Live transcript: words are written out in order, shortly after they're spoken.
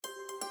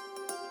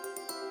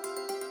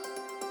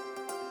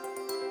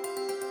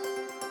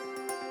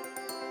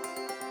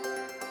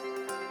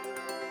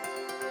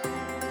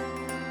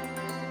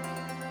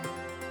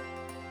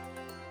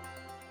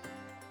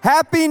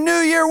Happy New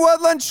Year,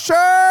 Woodlands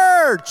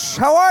Church!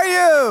 How are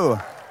you?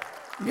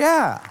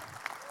 Yeah.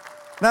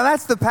 Now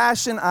that's the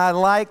passion I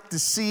like to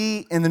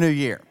see in the new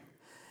year.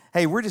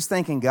 Hey, we're just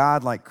thanking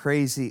God like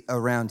crazy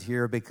around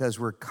here because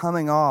we're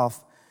coming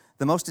off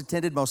the most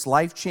attended, most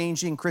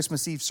life-changing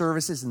Christmas Eve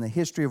services in the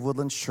history of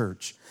Woodlands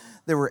Church.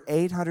 There were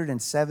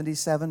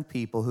 877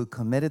 people who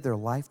committed their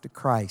life to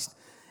Christ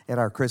at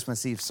our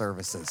Christmas Eve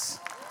services.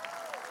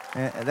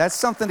 And that's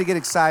something to get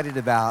excited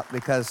about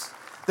because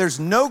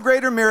there's no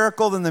greater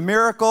miracle than the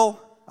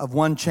miracle of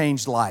one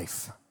changed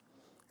life.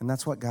 And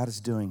that's what God is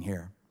doing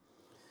here.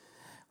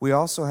 We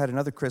also had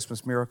another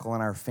Christmas miracle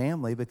in our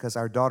family because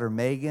our daughter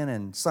Megan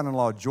and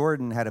son-in-law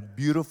Jordan had a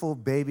beautiful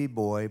baby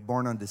boy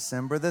born on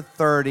December the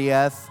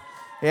 30th.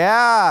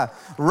 Yeah,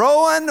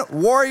 Rowan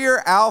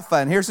Warrior Alpha.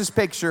 And here's his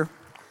picture.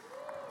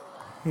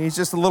 He's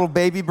just a little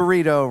baby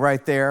burrito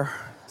right there.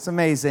 It's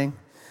amazing.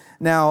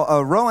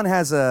 Now, Rowan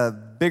has a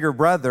bigger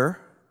brother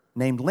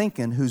named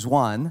Lincoln, who's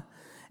 1.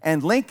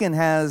 And Lincoln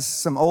has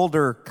some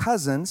older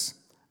cousins,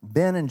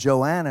 Ben and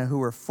Joanna, who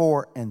are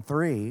 4 and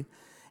 3.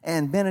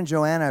 And Ben and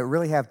Joanna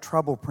really have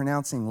trouble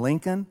pronouncing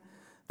Lincoln.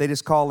 They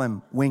just call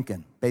him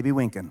Winkin, baby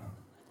Winkin.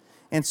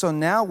 And so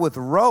now with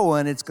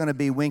Rowan, it's going to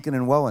be Winkin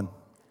and Wowan.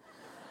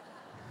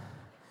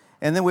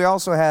 And then we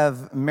also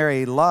have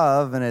Mary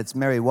Love, and it's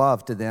Mary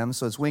Wov to them.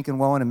 So it's Winkin,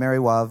 Wowan, and Mary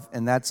Wov,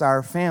 and that's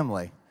our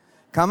family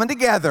coming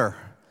together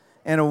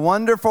in a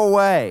wonderful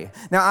way.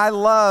 Now, I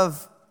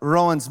love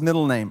Rowan's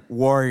middle name,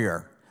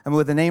 Warrior. I mean,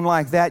 with a name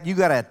like that, you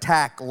got to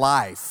attack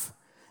life.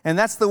 And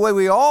that's the way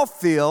we all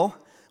feel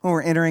when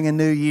we're entering a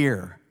new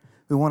year.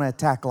 We want to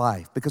attack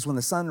life because when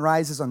the sun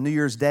rises on New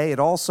Year's Day, it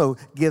also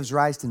gives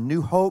rise to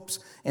new hopes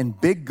and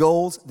big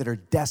goals that are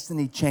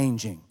destiny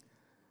changing.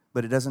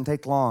 But it doesn't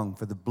take long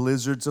for the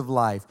blizzards of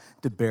life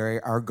to bury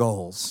our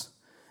goals.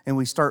 And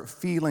we start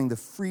feeling the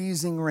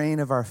freezing rain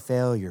of our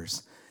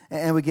failures.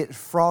 And we get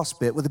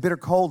frostbit with a bitter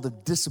cold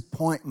of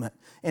disappointment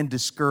and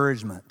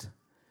discouragement.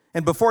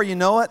 And before you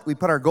know it, we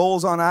put our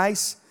goals on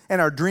ice and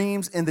our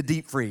dreams in the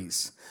deep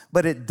freeze.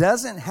 But it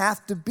doesn't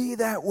have to be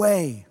that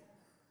way.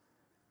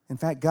 In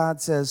fact, God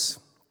says,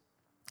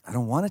 I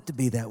don't want it to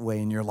be that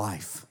way in your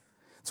life.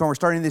 So we're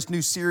starting this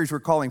new series we're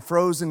calling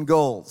Frozen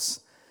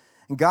Goals.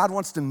 And God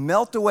wants to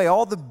melt away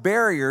all the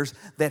barriers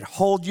that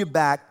hold you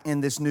back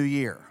in this new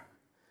year.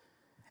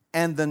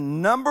 And the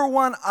number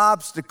one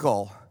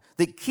obstacle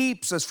that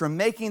keeps us from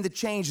making the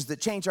changes that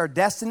change our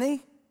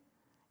destiny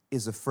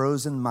is a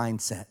frozen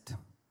mindset.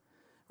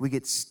 We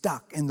get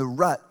stuck in the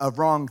rut of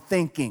wrong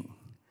thinking.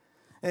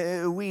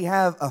 We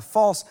have a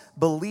false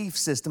belief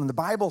system. The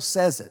Bible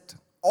says it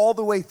all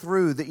the way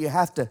through that you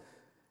have to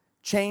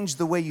change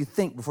the way you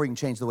think before you can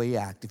change the way you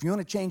act. If you want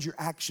to change your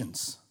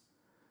actions,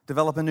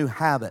 develop a new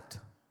habit,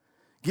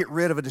 get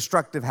rid of a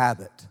destructive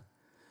habit,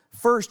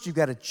 first you've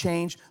got to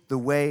change the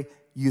way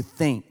you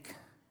think.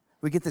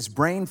 We get this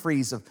brain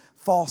freeze of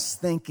false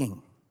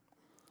thinking.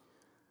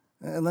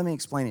 Let me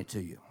explain it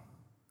to you.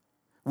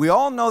 We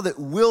all know that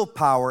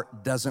willpower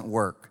doesn't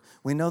work.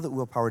 We know that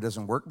willpower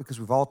doesn't work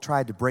because we've all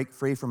tried to break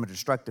free from a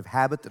destructive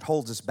habit that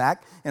holds us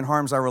back and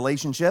harms our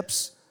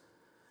relationships,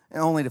 and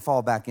only to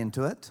fall back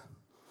into it.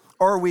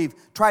 Or we've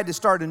tried to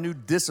start a new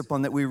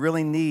discipline that we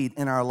really need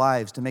in our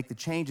lives to make the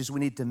changes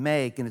we need to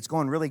make, and it's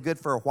going really good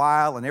for a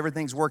while, and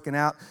everything's working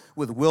out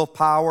with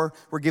willpower.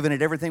 We're giving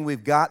it everything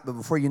we've got, but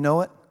before you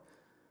know it,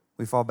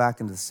 we fall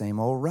back into the same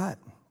old rut.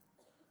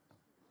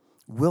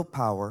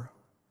 Willpower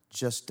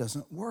just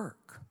doesn't work.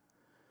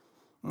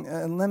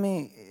 Let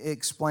me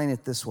explain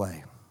it this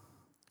way.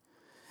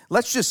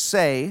 Let's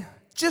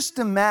just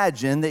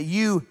imagine that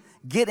you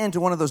get into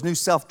one of those new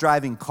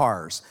self-driving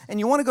cars and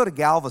you want to go to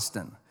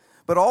Galveston,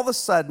 but all of a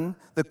sudden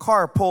the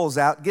car pulls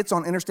out, gets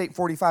on Interstate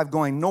 45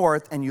 going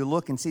north, and you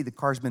look and see the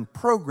car's been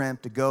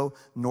programmed to go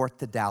north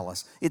to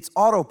Dallas. Its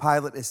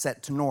autopilot is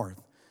set to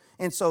north.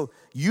 And so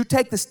you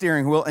take the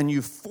steering wheel and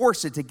you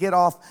force it to get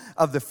off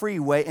of the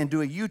freeway and do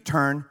a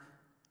U-turn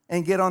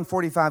and get on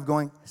 45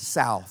 going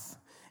south.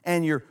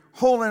 And you're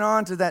holding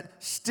on to that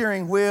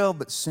steering wheel,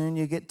 but soon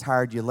you get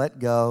tired, you let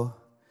go,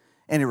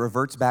 and it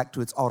reverts back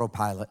to its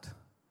autopilot,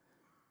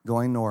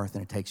 going north,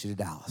 and it takes you to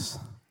Dallas.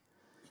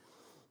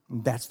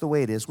 That's the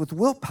way it is with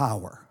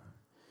willpower.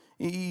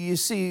 You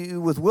see,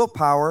 with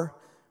willpower,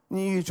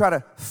 you try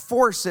to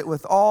force it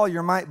with all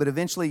your might, but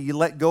eventually you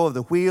let go of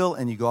the wheel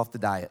and you go off the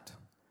diet.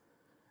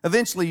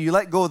 Eventually you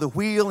let go of the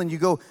wheel and you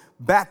go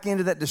back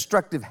into that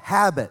destructive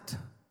habit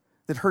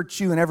that hurts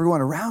you and everyone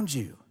around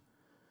you.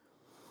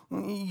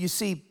 You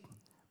see,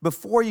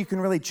 before you can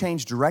really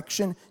change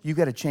direction, you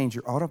got to change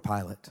your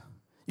autopilot.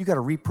 You got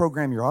to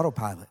reprogram your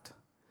autopilot.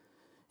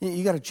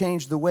 You got to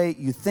change the way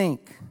you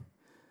think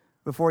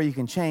before you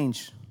can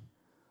change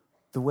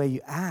the way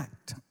you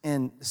act.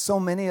 And so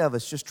many of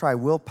us just try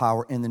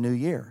willpower in the new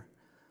year.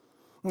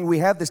 We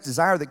have this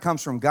desire that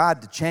comes from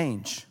God to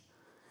change.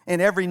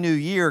 And every new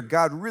year,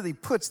 God really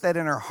puts that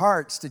in our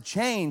hearts to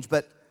change,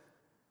 but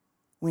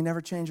we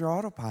never change our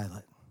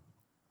autopilot.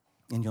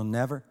 And you'll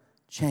never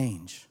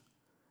change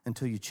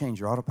until you change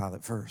your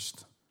autopilot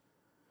first.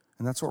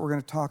 And that's what we're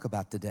going to talk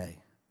about today.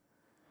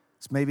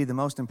 It's maybe the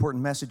most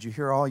important message you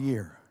hear all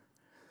year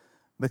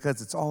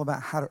because it's all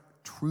about how to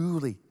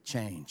truly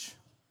change.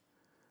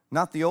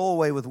 Not the old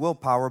way with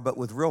willpower, but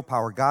with real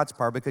power, God's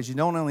power, because you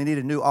don't only need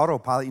a new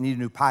autopilot, you need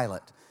a new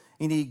pilot.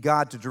 You need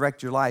God to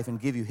direct your life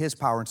and give you His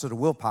power instead of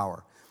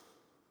willpower.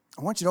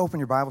 I want you to open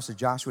your Bibles to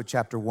Joshua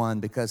chapter 1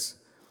 because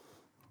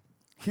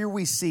here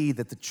we see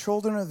that the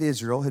children of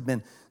Israel had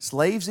been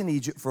slaves in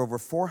Egypt for over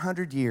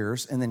 400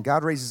 years, and then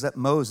God raises up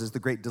Moses, the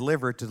great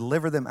deliverer, to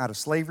deliver them out of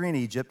slavery in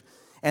Egypt.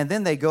 And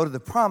then they go to the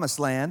promised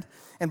land,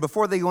 and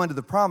before they go into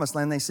the promised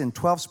land, they send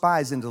 12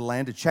 spies into the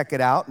land to check it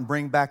out and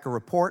bring back a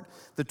report.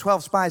 The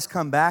 12 spies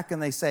come back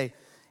and they say,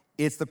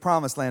 it's the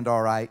promised land,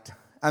 all right.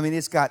 I mean,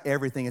 it's got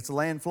everything. It's a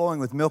land flowing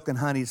with milk and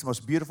honey. It's the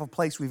most beautiful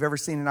place we've ever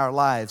seen in our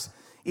lives.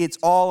 It's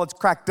all it's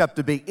cracked up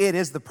to be. It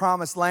is the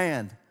promised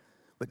land.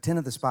 But 10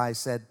 of the spies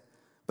said,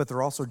 but there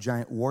are also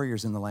giant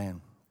warriors in the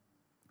land,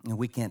 and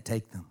we can't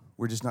take them.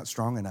 We're just not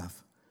strong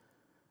enough.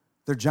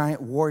 They're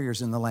giant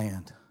warriors in the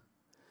land.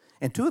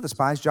 And 2 of the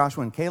spies,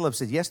 Joshua and Caleb,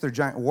 said, yes, they're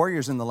giant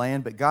warriors in the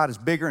land, but God is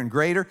bigger and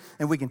greater,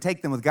 and we can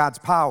take them with God's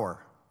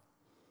power.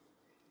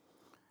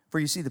 For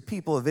you see, the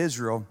people of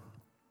Israel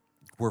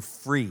were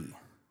free.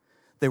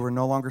 They were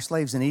no longer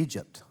slaves in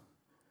Egypt.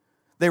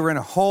 They were in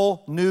a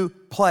whole new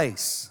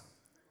place.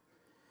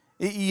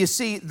 You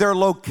see, their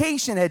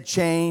location had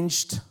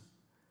changed,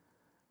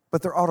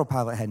 but their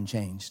autopilot hadn't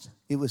changed.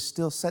 It was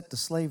still set to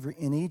slavery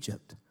in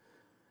Egypt.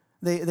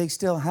 They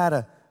still had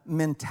a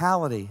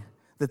mentality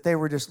that they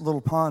were just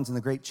little pawns in the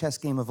great chess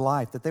game of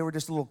life, that they were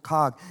just a little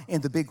cog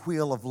in the big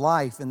wheel of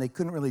life, and they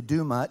couldn't really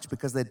do much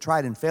because they'd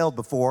tried and failed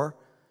before.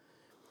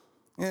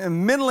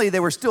 And mentally, they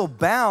were still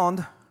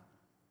bound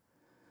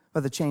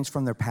by the change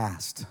from their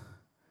past.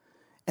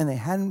 And they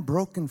hadn't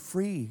broken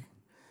free.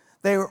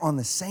 They were on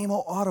the same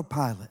old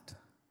autopilot.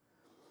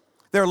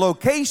 Their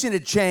location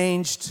had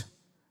changed,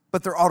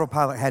 but their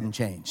autopilot hadn't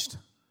changed.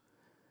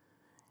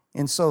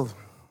 And so,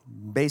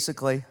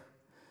 basically,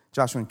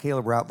 Joshua and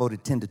Caleb were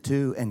outvoted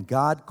 10-2, and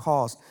God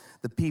caused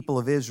the people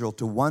of Israel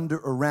to wander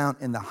around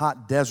in the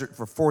hot desert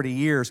for 40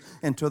 years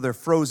until their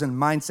frozen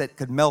mindset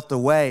could melt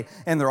away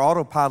and their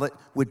autopilot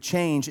would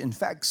change. In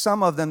fact,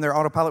 some of them, their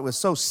autopilot was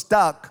so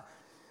stuck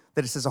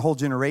that it says a whole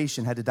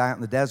generation had to die out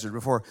in the desert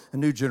before a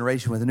new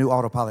generation with a new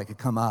autopilot could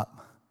come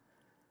up.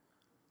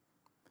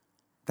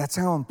 That's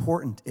how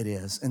important it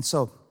is. And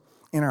so,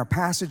 in our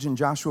passage in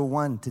Joshua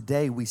 1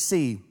 today, we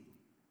see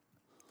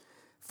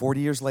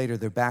 40 years later,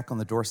 they're back on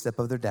the doorstep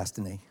of their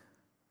destiny.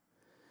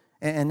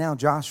 And now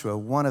Joshua,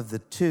 one of the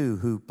 2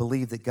 who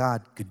believed that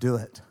God could do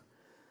it,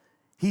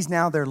 he's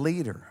now their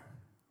leader.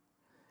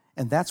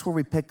 And that's where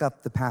we pick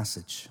up the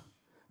passage.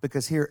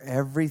 Because here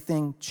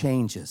everything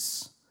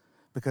changes.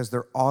 Because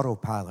their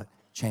autopilot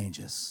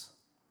changes.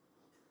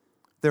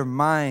 Their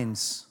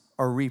minds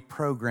are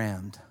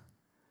reprogrammed.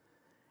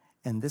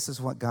 And this is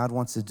what God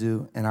wants to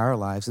do in our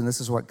lives. And this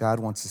is what God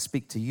wants to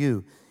speak to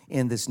you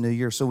in this new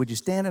year. So would you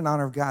stand in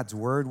honor of God's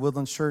word,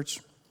 Woodlands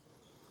Church?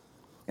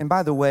 And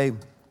by the way,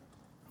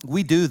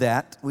 we do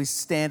that. We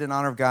stand in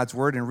honor of God's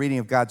word and reading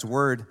of God's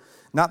word,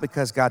 not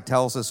because God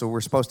tells us or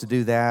we're supposed to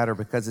do that or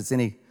because it's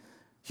any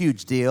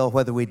huge deal,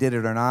 whether we did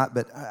it or not.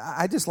 But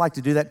I just like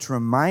to do that to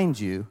remind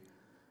you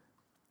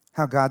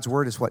how God's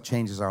word is what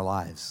changes our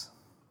lives.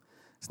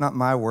 It's not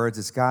my words,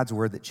 it's God's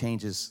word that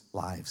changes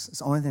lives. It's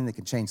the only thing that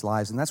can change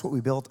lives, and that's what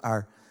we built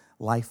our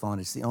life on.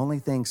 It's the only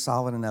thing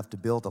solid enough to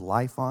build a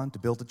life on, to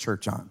build a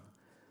church on,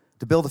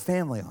 to build a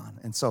family on.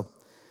 And so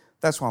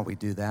that's why we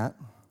do that.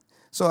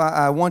 So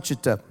I want you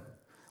to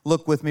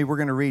look with me. We're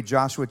going to read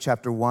Joshua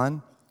chapter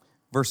 1,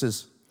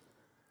 verses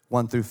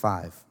 1 through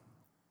 5.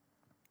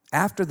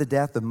 After the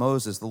death of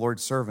Moses, the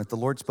Lord's servant, the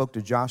Lord spoke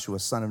to Joshua,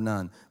 son of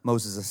Nun,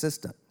 Moses'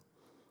 assistant.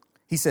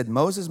 He said,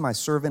 Moses, my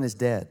servant, is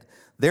dead.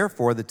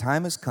 Therefore, the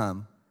time has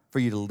come for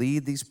you to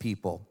lead these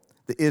people,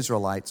 the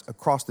Israelites,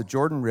 across the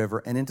Jordan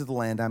River and into the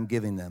land I'm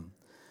giving them.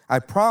 I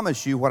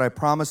promise you what I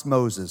promised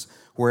Moses.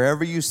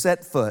 Wherever you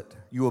set foot,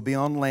 you will be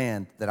on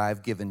land that I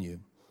have given you.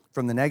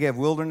 From the Negev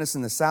wilderness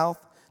in the south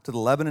to the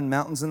Lebanon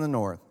mountains in the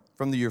north,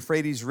 from the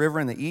Euphrates River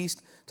in the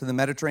east to the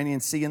Mediterranean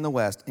Sea in the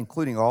west,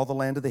 including all the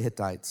land of the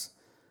Hittites.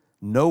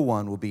 No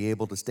one will be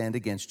able to stand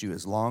against you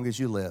as long as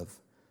you live.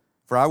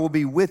 For I will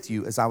be with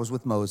you as I was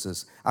with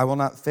Moses. I will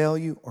not fail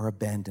you or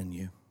abandon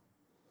you.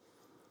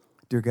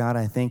 Dear God,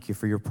 I thank you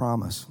for your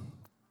promise.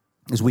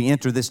 As we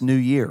enter this new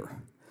year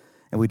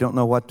and we don't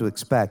know what to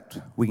expect,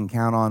 we can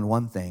count on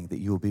one thing, that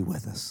you will be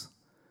with us,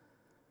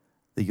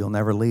 that you'll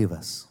never leave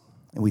us.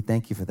 And we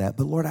thank you for that.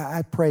 But Lord,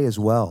 I pray as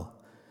well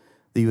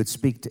that you would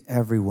speak to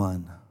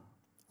everyone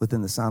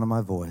within the sound of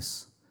my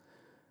voice,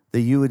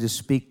 that you would just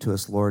speak to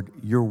us, Lord,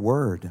 your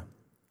word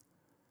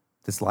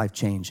that's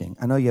life-changing.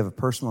 I know you have a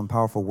personal and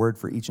powerful word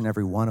for each and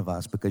every one of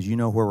us because you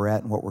know where we're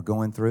at and what we're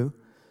going through.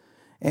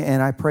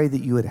 And I pray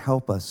that you would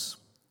help us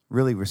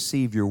really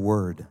receive your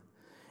word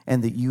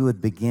and that you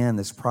would begin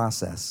this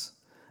process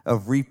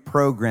of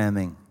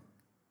reprogramming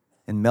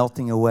and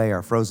melting away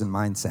our frozen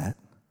mindset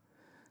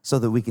so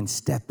that we can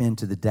step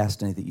into the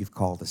destiny that you've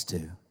called us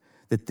to.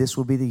 That this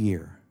will be the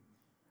year.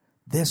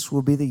 This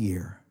will be the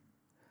year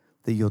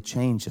that you'll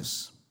change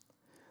us,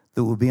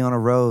 that we'll be on a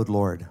road,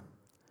 Lord,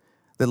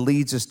 that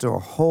leads us to a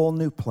whole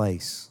new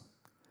place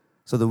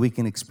so that we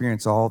can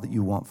experience all that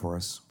you want for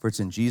us. For it's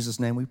in Jesus'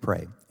 name we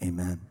pray.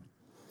 Amen.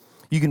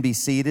 You can be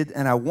seated,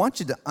 and I want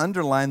you to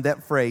underline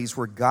that phrase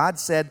where God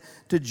said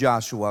to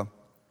Joshua,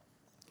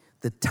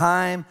 the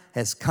time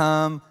has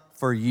come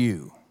for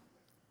you.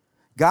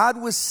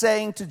 God was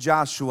saying to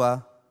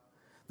Joshua,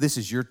 this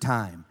is your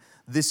time.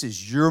 This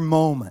is your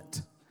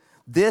moment.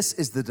 This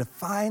is the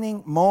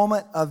defining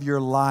moment of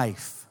your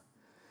life.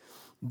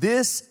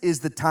 This is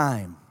the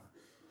time.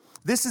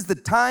 This is the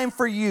time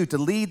for you to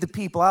lead the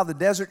people out of the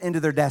desert into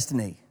their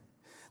destiny.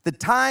 The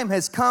time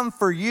has come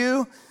for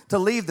you to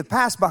leave the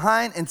past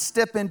behind and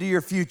step into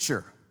your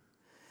future.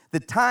 The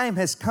time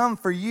has come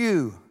for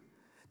you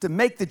to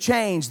make the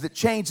change that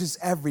changes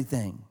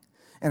everything.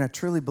 And I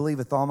truly believe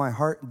with all my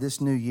heart this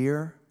new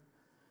year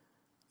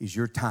is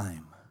your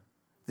time.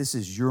 This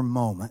is your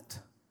moment.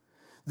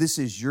 This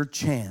is your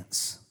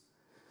chance.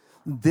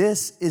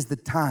 This is the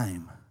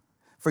time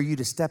for you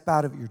to step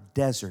out of your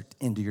desert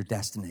into your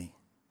destiny.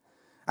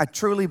 I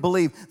truly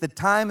believe the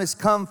time has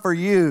come for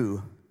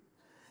you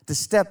to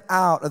step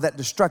out of that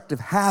destructive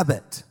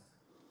habit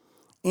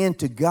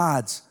into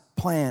God's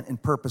plan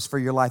and purpose for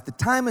your life. The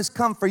time has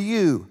come for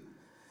you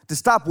to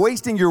stop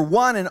wasting your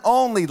one and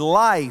only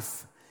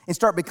life and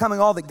start becoming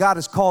all that God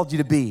has called you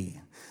to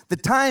be. The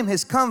time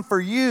has come for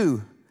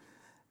you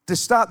to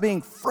stop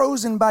being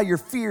frozen by your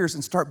fears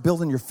and start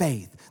building your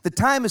faith. The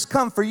time has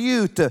come for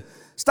you to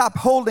stop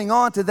holding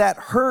on to that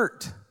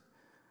hurt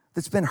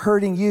that's been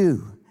hurting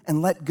you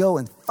and let go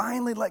and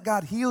finally let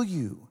God heal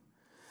you.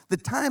 The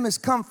time has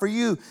come for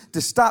you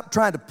to stop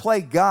trying to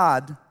play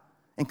God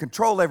and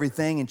control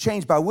everything and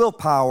change by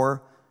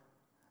willpower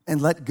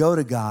and let go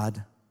to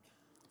God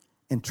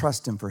and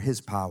trust Him for His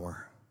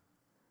power.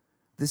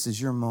 This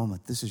is your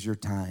moment. This is your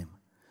time.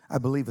 I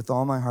believe with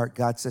all my heart,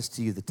 God says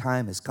to you, the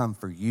time has come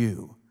for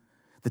you.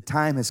 The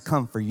time has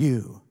come for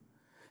you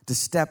to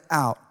step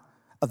out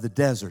of the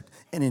desert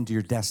and into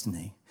your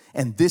destiny.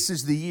 And this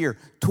is the year,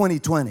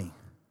 2020.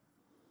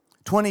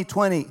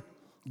 2020,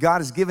 God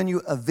has given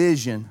you a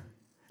vision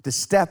to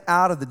step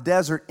out of the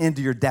desert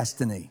into your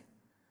destiny.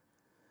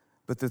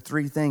 But there are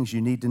three things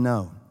you need to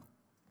know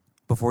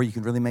before you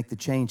can really make the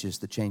changes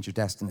that change your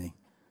destiny.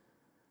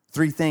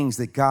 Three things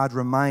that God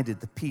reminded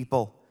the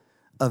people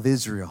of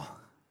Israel.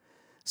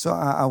 So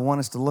I want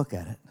us to look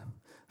at it.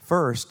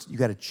 First, you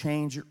got to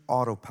change your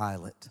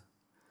autopilot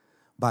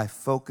by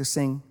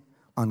focusing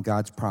on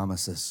God's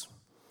promises.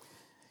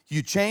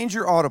 You change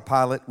your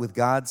autopilot with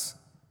God's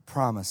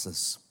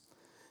promises.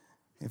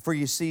 And for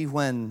you see,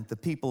 when the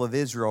people of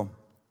Israel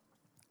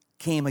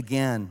came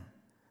again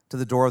to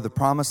the door of the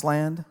promised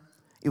land,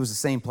 it was the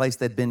same place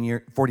they'd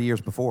been 40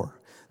 years before.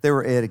 They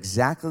were at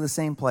exactly the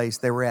same place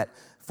they were at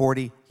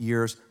 40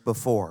 years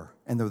before.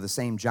 And there were the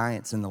same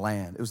giants in the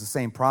land. It was the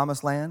same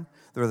promised land.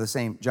 There were the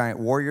same giant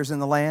warriors in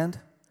the land.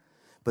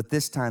 But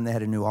this time they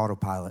had a new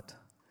autopilot,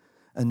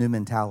 a new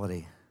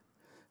mentality.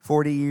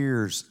 40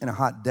 years in a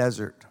hot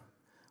desert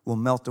will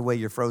melt away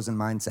your frozen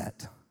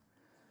mindset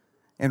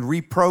and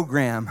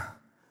reprogram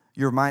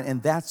your mind.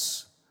 And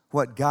that's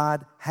what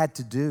God had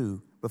to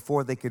do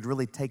before they could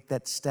really take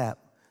that step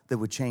that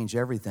would change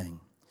everything.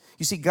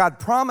 You see, God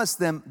promised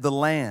them the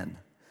land.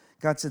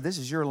 God said, this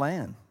is your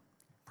land.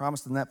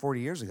 Promised them that 40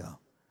 years ago.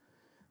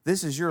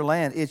 This is your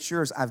land. It's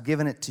yours. I've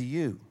given it to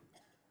you.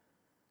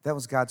 That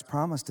was God's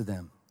promise to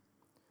them.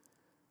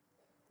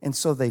 And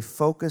so they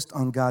focused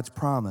on God's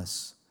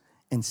promise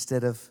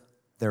instead of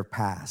their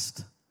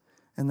past.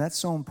 And that's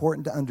so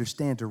important to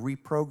understand. To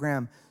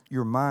reprogram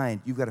your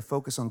mind, you've got to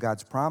focus on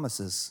God's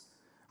promises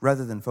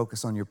rather than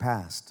focus on your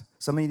past.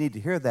 Some of you need to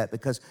hear that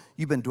because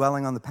you've been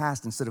dwelling on the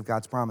past instead of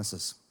God's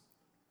promises.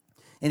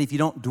 And if you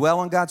don't dwell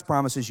on God's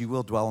promises, you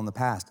will dwell on the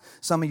past.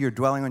 Some of you are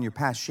dwelling on your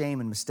past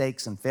shame and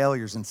mistakes and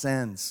failures and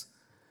sins,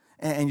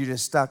 and you're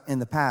just stuck in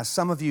the past.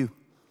 Some of you,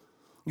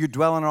 you're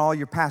dwelling on all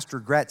your past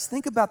regrets.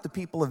 Think about the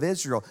people of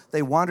Israel.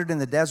 They wandered in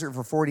the desert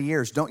for 40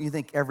 years. Don't you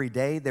think every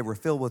day they were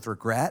filled with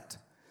regret?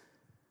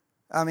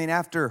 I mean,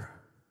 after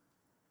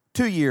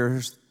 2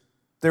 years,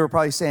 they were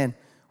probably saying,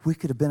 we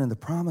could have been in the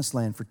promised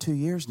land for 2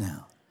 years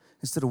now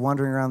instead of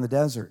wandering around the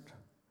desert.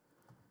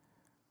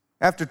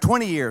 After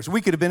 20 years, we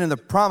could have been in the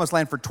promised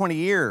land for 20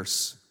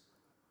 years.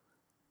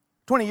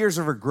 20 years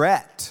of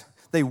regret.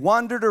 They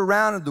wandered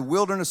around in the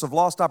wilderness of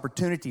lost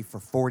opportunity for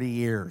 40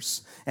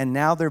 years. And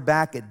now they're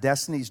back at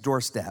destiny's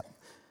doorstep.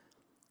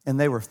 And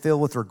they were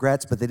filled with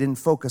regrets, but they didn't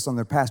focus on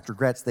their past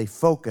regrets. They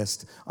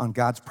focused on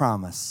God's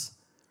promise.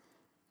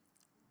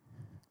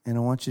 And I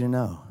want you to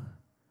know,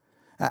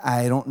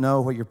 I don't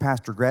know what your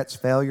past regrets,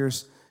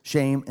 failures,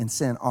 shame, and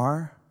sin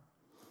are.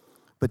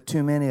 But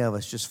too many of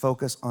us just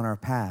focus on our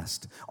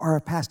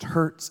past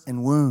hurts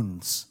and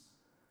wounds.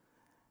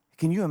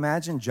 Can you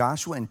imagine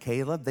Joshua and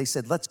Caleb? They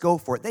said, let's go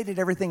for it. They did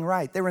everything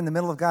right. They were in the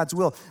middle of God's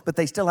will, but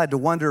they still had to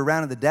wander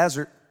around in the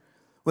desert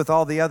with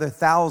all the other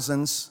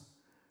thousands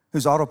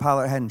whose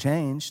autopilot hadn't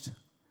changed.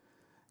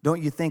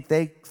 Don't you think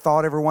they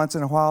thought every once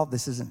in a while,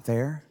 this isn't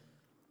fair?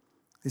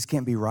 This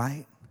can't be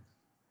right?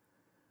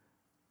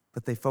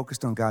 but they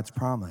focused on God's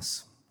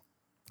promise.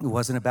 It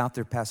wasn't about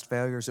their past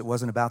failures. It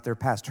wasn't about their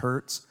past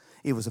hurts.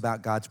 It was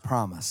about God's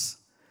promise.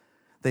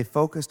 They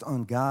focused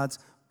on God's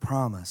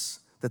promise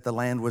that the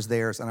land was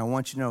theirs. And I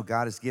want you to know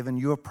God has given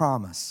you a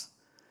promise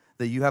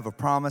that you have a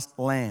promised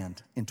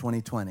land in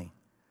 2020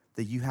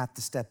 that you have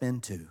to step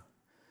into.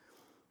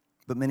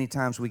 But many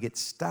times we get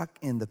stuck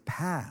in the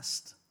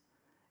past,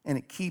 and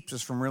it keeps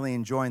us from really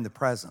enjoying the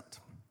present.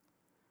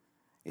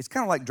 It's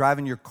kind of like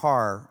driving your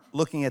car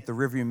looking at the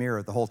rearview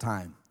mirror the whole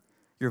time.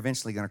 You're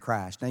eventually going to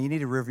crash. Now, you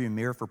need a rearview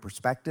mirror for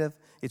perspective.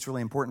 It's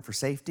really important for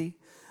safety.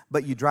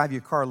 But you drive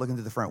your car looking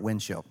through the front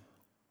windshield.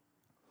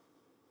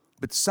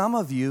 But some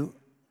of you,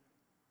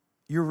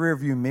 your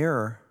rearview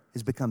mirror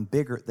has become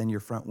bigger than your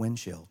front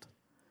windshield.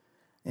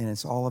 And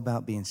it's all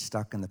about being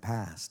stuck in the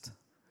past.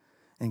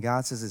 And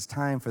God says it's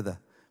time for the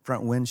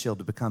front windshield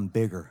to become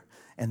bigger.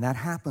 And that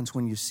happens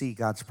when you see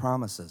God's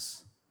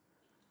promises.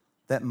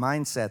 That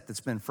mindset that's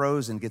been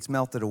frozen gets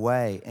melted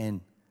away,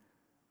 and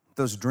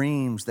those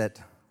dreams that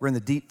were in the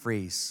deep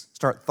freeze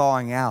start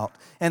thawing out,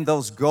 and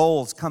those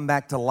goals come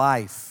back to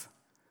life.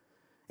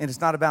 And it's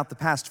not about the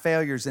past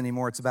failures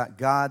anymore. It's about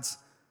God's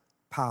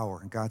power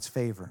and God's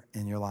favor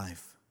in your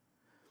life.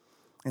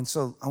 And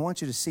so I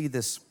want you to see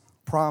this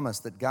promise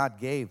that God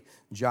gave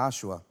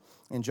Joshua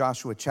in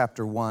Joshua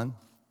chapter 1.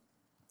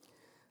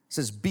 It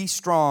says, "Be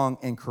strong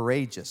and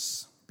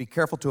courageous. Be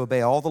careful to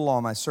obey all the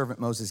law my servant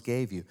Moses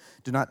gave you.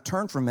 Do not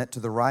turn from it to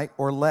the right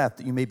or left,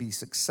 that you may be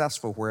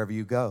successful wherever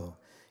you go.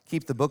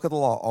 Keep the book of the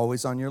law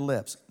always on your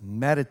lips.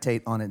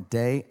 Meditate on it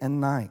day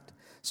and night,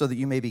 so that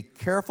you may be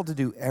careful to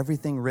do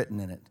everything written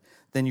in it.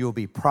 Then you will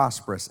be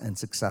prosperous and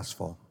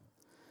successful."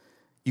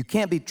 You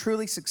can't be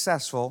truly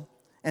successful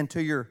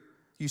until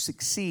you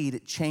succeed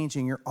at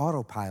changing your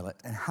autopilot.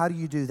 And how do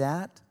you do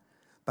that?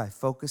 By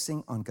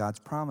focusing on God's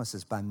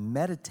promises, by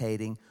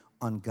meditating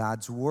on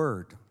God's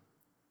word.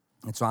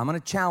 And so I'm going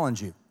to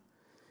challenge you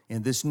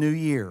in this new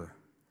year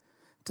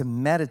to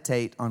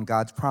meditate on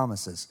God's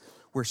promises.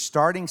 We're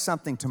starting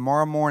something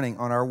tomorrow morning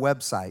on our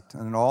website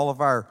and on all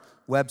of our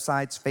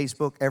websites,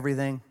 Facebook,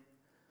 everything,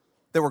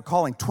 that we're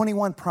calling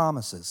 21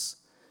 Promises.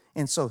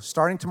 And so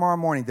starting tomorrow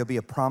morning, there'll be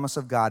a promise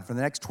of God. For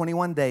the next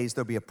 21 days,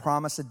 there'll be a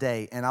promise a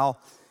day. And I'll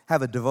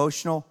have a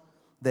devotional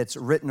that's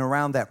written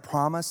around that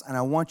promise. And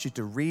I want you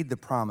to read the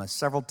promise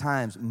several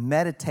times.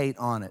 Meditate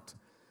on it.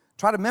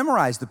 Try to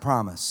memorize the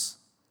promise.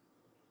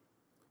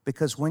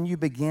 Because when you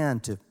begin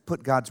to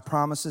put God's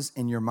promises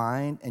in your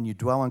mind and you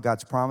dwell on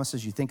God's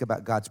promises, you think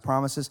about God's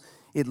promises,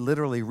 it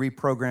literally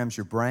reprograms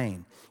your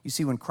brain. You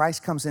see, when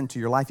Christ comes into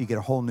your life, you get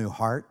a whole new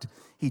heart.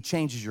 He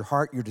changes your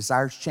heart, your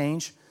desires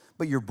change,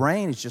 but your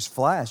brain is just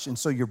flesh, and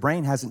so your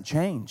brain hasn't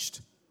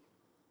changed.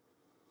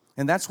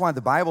 And that's why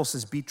the Bible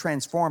says, be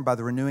transformed by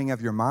the renewing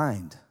of your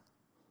mind.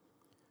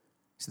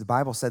 See, the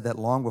Bible said that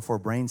long before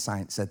brain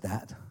science said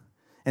that.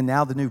 And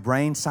now the new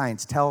brain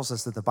science tells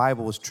us that the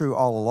Bible was true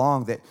all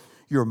along, that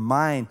your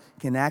mind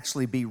can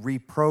actually be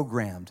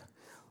reprogrammed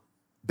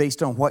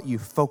based on what you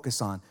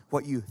focus on,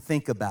 what you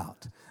think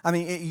about. I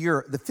mean,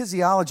 the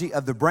physiology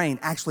of the brain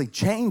actually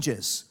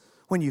changes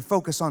when you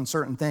focus on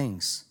certain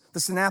things. The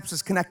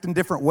synapses connect in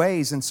different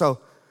ways, and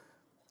so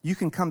you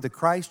can come to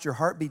Christ, your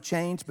heart be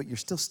changed, but you're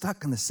still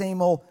stuck in the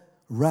same old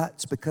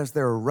ruts because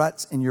there are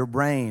ruts in your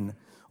brain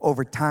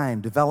over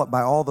time, developed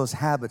by all those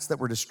habits that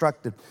were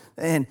destructive.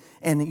 And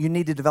you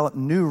need to develop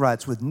new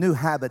ruts with new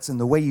habits, and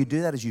the way you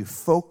do that is you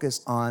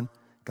focus on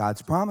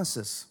God's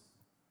promises.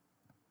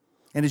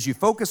 And as you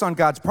focus on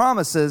God's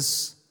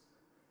promises,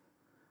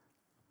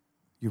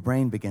 your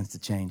brain begins to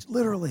change,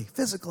 literally,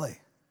 physically.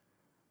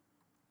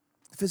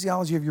 The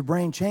physiology of your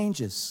brain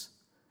changes.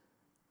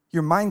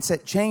 Your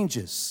mindset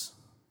changes.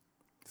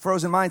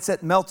 Frozen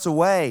mindset melts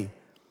away.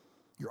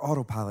 Your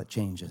autopilot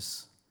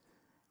changes.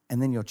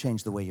 And then you'll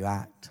change the way you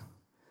act.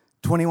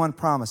 21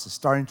 promises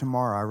starting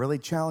tomorrow. I really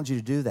challenge you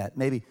to do that.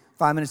 Maybe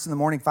 5 minutes in the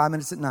morning, 5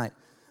 minutes at night.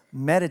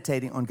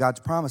 Meditating on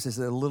God's promises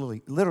that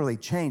literally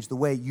change the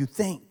way you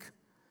think.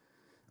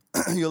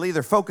 You'll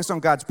either focus on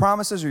God's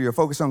promises or you'll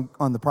focus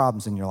on the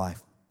problems in your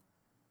life.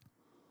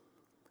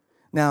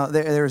 Now,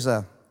 there's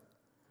a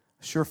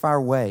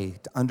surefire way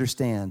to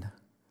understand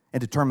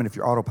and determine if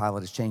your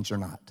autopilot has changed or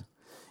not.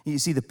 You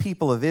see, the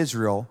people of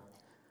Israel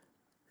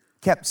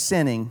kept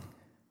sinning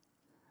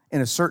in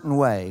a certain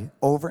way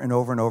over and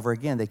over and over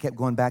again. They kept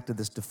going back to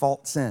this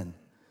default sin.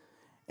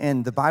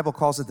 And the Bible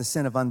calls it the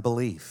sin of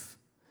unbelief.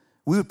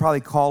 We would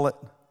probably call it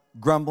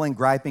grumbling,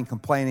 griping,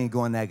 complaining,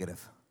 going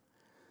negative.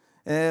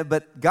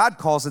 But God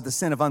calls it the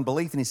sin of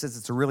unbelief, and he says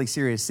it's a really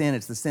serious sin.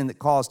 It's the sin that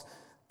caused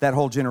that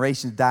whole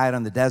generation to die out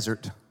on the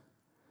desert.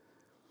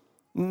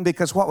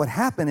 Because what would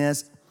happen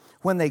is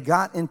when they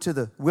got into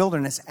the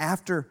wilderness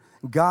after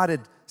God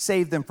had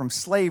saved them from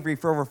slavery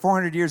for over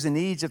 400 years in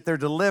Egypt, they're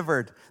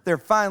delivered. They're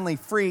finally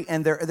free,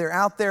 and they're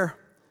out there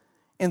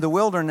in the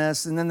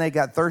wilderness, and then they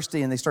got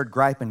thirsty, and they started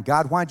griping.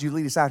 God, why'd you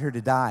lead us out here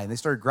to die? And they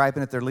started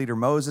griping at their leader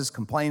Moses,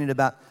 complaining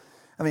about,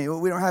 we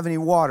don't have any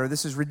water.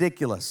 This is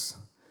ridiculous.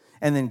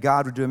 And then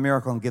God would do a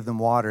miracle and give them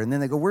water. And then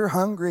they go, we're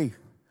hungry.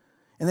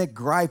 And they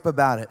gripe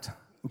about it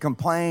and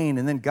complain.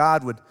 And then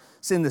God would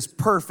seeing this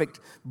perfect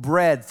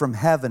bread from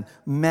heaven,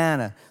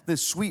 manna,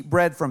 this sweet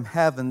bread from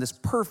heaven, this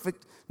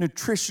perfect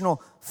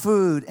nutritional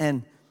food.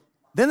 And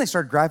then they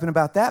started griping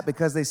about that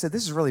because they said,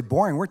 this is really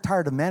boring. We're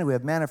tired of manna. We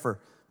have manna for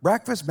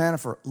breakfast, manna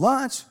for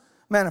lunch,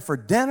 manna for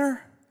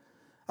dinner.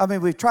 I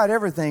mean, we've tried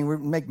everything. We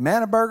make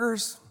manna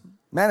burgers,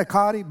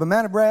 manicotti,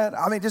 banana bread.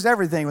 I mean, just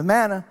everything with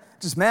manna.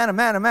 Just manna,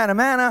 manna, manna,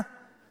 manna.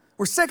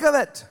 We're sick of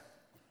it.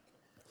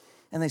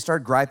 And they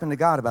started griping to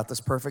God about this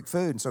perfect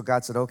food. And so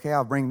God said, okay,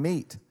 I'll bring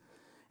meat.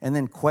 And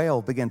then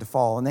quail began to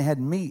fall, and they had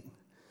meat.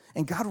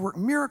 And God worked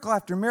miracle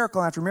after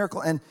miracle after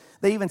miracle. And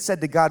they even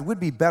said to God, we'd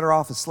be better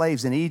off as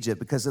slaves in Egypt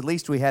because at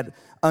least we had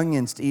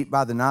onions to eat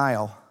by the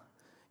Nile.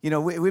 You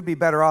know, we'd be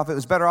better off. It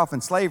was better off in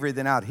slavery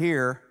than out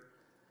here.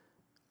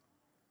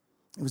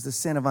 It was the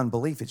sin of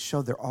unbelief. It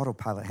showed their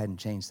autopilot hadn't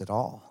changed at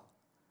all.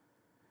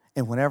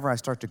 And whenever I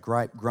start to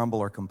gripe, grumble,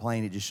 or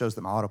complain, it just shows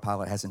that my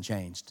autopilot hasn't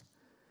changed.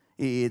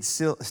 It's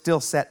still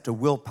set to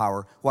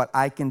willpower, what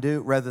I can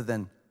do, rather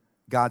than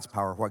God's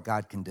power, what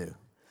God can do.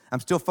 I'm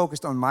still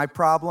focused on my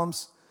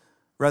problems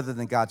rather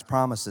than God's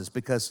promises,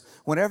 because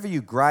whenever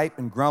you gripe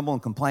and grumble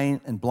and complain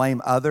and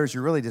blame others,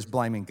 you're really just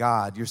blaming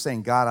God. You're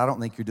saying, God, I don't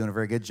think you're doing a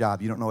very good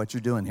job. You don't know what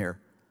you're doing here.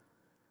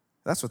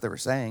 That's what they were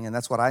saying, and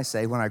that's what I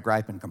say when I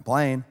gripe and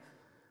complain.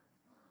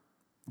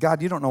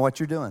 God, you don't know what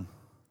you're doing.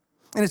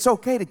 And it's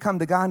okay to come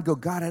to God and go,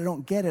 God, I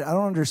don't get it. I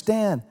don't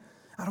understand.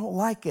 I don't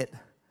like it.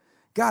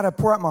 God, I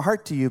pour out my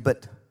heart to you.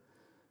 But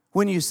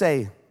when you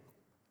say,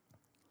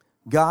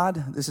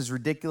 God, this is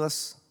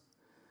ridiculous,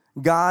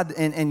 God,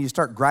 and you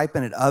start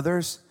griping at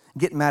others,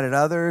 getting mad at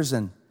others,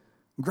 and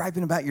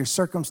griping about your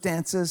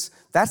circumstances,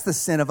 that's the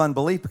sin of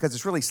unbelief, because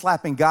it's really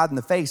slapping God in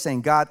the face,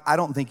 saying, God, I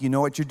don't think you know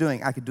what you're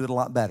doing. I could do it a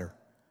lot better.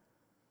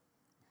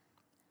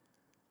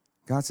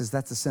 God says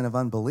that's the sin of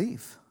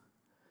unbelief.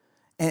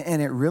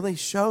 And it really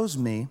shows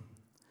me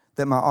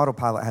that my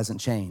autopilot hasn't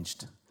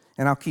changed.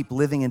 And I'll keep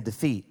living in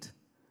defeat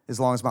as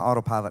long as my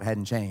autopilot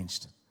hadn't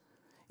changed.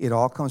 It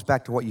all comes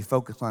back to what you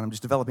focus on. I'm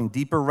just developing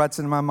deeper ruts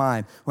in my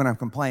mind when I'm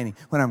complaining,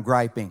 when I'm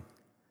griping,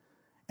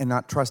 and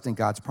not trusting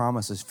God's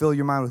promises. Fill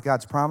your mind with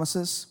God's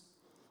promises,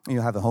 and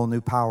you'll have a whole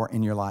new power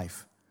in your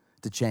life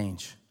to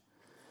change.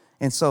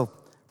 And so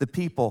the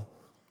people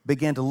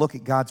began to look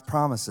at God's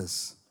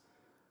promises,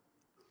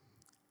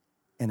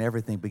 and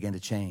everything began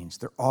to change.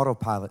 Their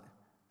autopilot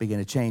began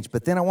to change.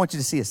 But then I want you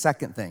to see a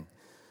second thing.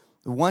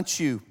 Once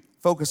you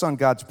focus on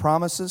God's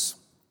promises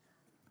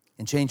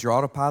and change your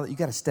autopilot, you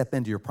got to step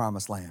into your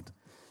promised land.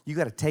 You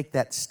got to take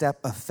that step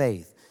of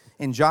faith.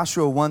 In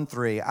Joshua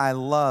 1:3, I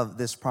love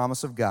this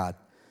promise of God.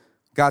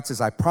 God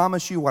says, I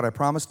promise you what I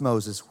promised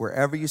Moses,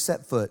 wherever you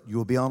set foot, you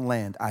will be on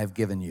land I have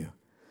given you.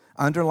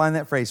 Underline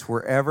that phrase,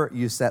 wherever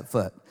you set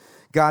foot.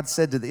 God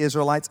said to the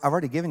Israelites, I've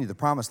already given you the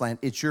promised land.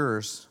 It's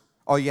yours.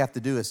 All you have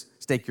to do is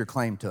stake your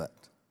claim to it.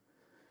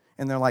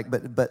 And they're like,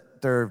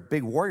 but there are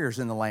big warriors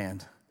in the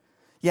land.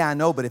 Yeah, I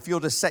know, but if you'll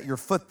just set your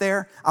foot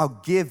there,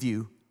 I'll give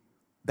you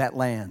that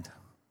land.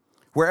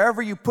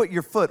 Wherever you put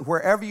your foot,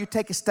 wherever you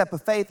take a step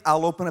of faith,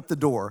 I'll open up the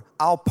door.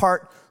 I'll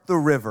part the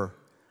river.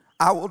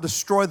 I will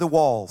destroy the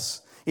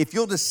walls. If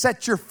you'll just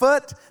set your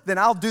foot, then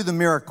I'll do the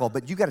miracle.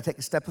 But you got to take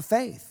a step of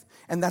faith.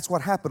 And that's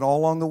what happened all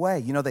along the way.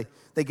 You know,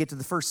 they get to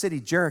the first city,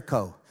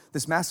 Jericho,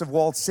 this massive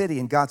walled city,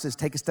 and God says,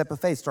 take a step of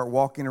faith, start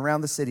walking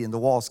around the city, and the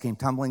walls came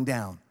tumbling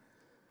down.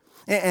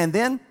 And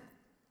then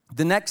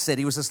the next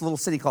city was this little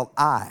city called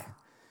Ai.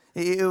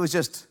 It was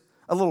just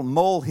a little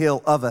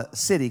molehill of a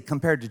city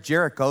compared to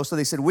Jericho. So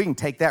they said, we can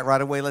take that right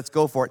away. Let's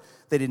go for it.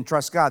 They didn't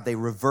trust God. They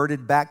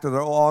reverted back to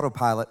their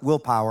autopilot,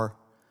 willpower,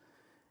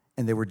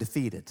 and they were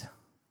defeated.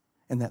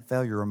 And that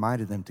failure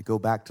reminded them to go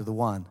back to the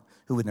one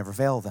who would never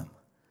fail them.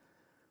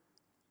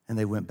 And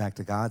they went back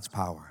to God's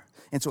power.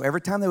 And so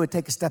every time they would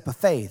take a step of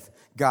faith,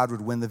 God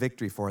would win the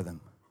victory for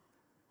them.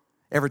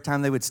 Every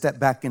time they would step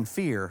back in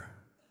fear,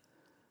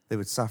 they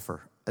would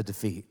suffer a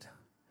defeat.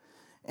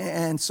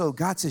 And so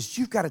God says,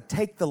 you've got to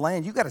take the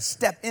land. You've got to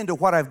step into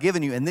what I've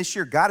given you. And this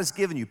year, God has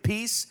given you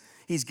peace.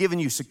 He's given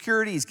you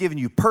security. He's given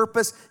you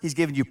purpose. He's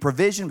given you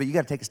provision, but you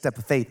got to take a step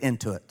of faith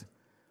into it.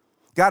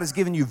 God has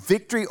given you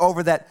victory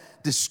over that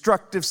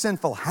destructive,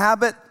 sinful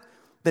habit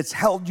that's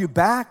held you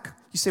back.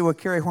 You say, well,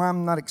 Kerry, why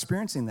am I not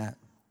experiencing that?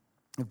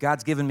 If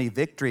God's given me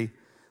victory,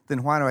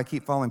 then why do I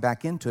keep falling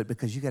back into it?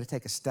 Because you got to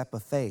take a step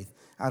of faith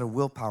out of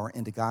willpower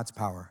into God's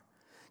power.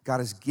 God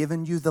has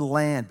given you the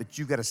land, but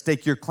you got to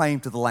stake your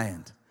claim to the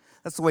land.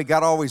 That's the way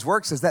God always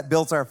works, is that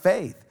builds our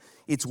faith.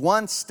 It's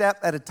one step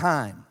at a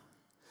time.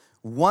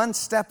 One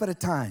step at a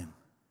time.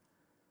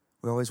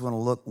 We always want to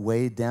look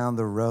way down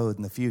the road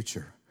in the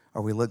future,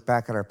 or we look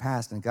back at our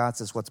past, and God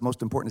says what's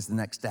most important is the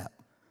next step.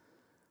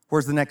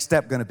 Where's the next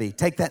step going to be?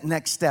 Take that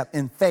next step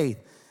in faith.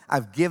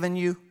 I've given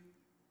you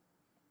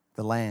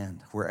the land.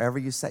 Wherever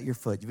you set your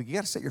foot, you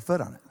got to set your foot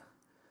on it.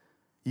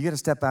 You got to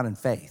step out in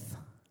faith.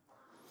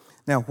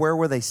 Now, where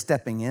were they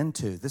stepping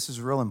into? This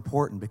is real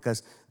important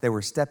because they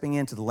were stepping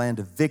into the land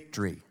of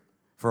victory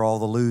for all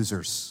the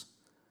losers.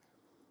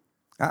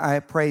 I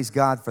praise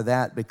God for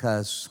that,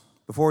 because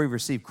before we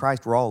receive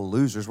Christ, we're all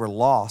losers. We're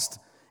lost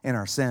in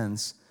our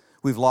sins.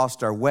 We've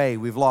lost our way.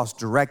 We've lost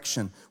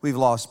direction. We've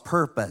lost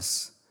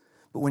purpose.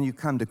 But when you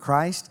come to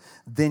Christ,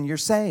 then you're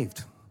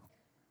saved.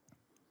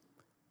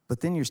 But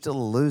then you're still a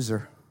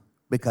loser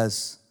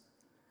because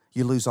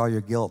you lose all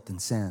your guilt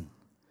and sin.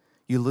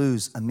 You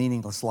lose a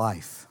meaningless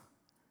life.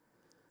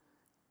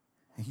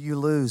 You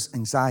lose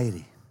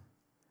anxiety.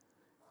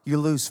 You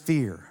lose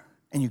fear.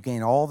 And you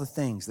gain all the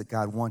things that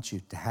God wants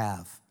you to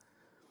have.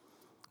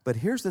 But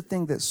here's the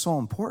thing that's so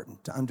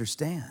important to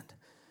understand.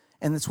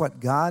 And it's what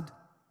God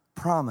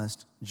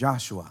promised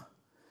Joshua.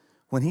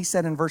 When he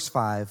said in verse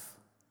 5,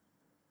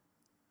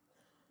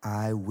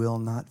 I will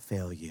not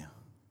fail you.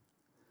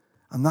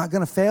 I'm not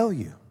going to fail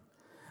you.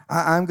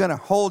 I'm going to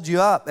hold you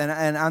up, and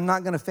I'm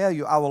not going to fail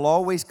you. I will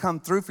always come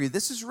through for you.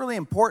 This is really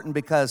important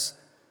because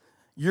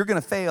you're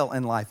going to fail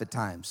in life at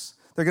times.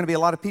 There are going to be a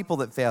lot of people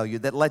that fail you,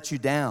 that let you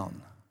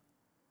down.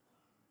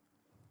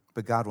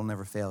 But God will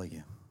never fail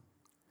you.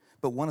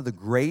 But one of the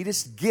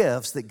greatest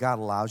gifts that God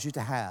allows you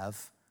to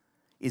have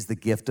is the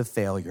gift of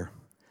failure.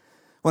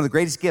 One of the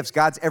greatest gifts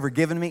God's ever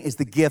given me is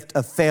the gift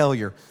of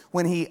failure.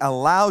 When He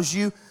allows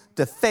you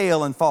to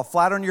fail and fall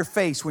flat on your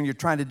face when you're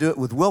trying to do it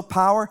with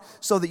willpower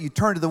so that you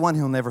turn to the one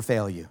who'll never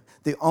fail you.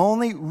 The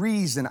only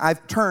reason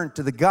I've turned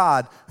to the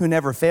God who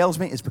never fails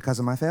me is because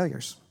of my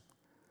failures.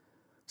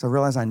 So I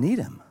realize I need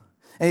Him.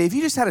 And if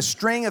you just had a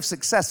string of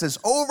successes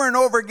over and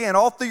over again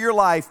all through your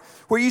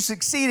life where you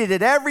succeeded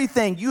at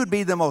everything, you would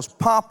be the most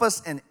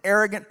pompous and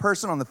arrogant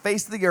person on the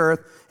face of the earth,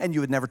 and you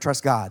would never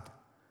trust God.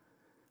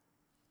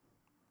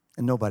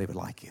 And nobody would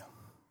like you.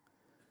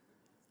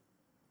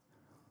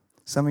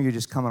 Some of you are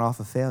just coming off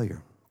a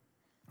failure.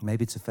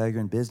 Maybe it's a failure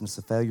in business,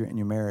 a failure in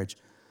your marriage.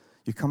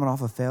 You're coming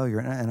off a failure,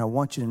 and I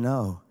want you to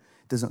know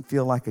it doesn't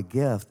feel like a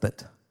gift,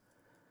 but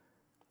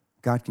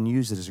God can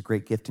use it as a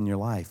great gift in your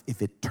life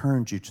if it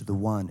turns you to the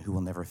one who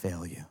will never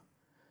fail you.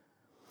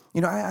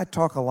 You know, I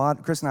talk a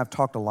lot, Chris and I have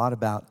talked a lot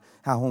about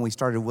how when we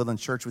started Woodland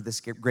Church with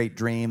this great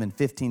dream and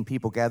 15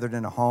 people gathered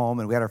in a home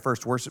and we had our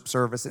first worship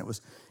service and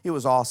it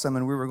was awesome,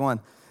 and we were going,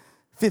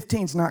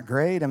 15's not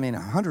great. I mean,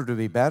 100 would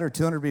be better,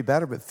 200 would be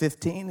better, but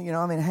 15, you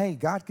know, I mean, hey,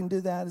 God can do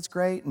that. It's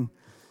great.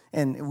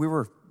 And we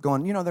were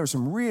going, you know, there were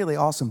some really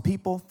awesome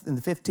people in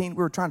the 15.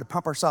 We were trying to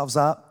pump ourselves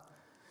up.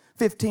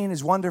 15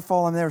 is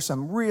wonderful. I mean, there were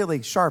some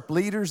really sharp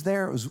leaders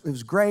there. It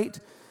was great.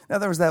 Now,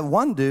 there was that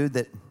one dude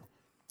that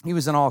he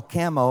was in all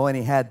camo and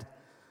he had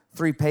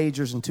 3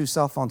 pagers and 2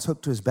 cell phones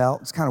hooked to his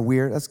belt. It's kind of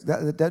weird.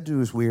 That dude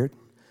was weird.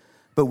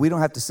 But we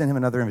don't have to send him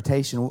another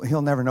invitation.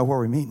 He'll never know where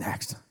we meet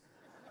next.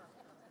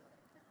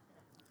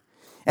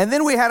 And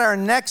then we had our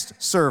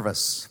next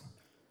service.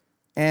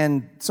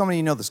 And so many of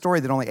you know the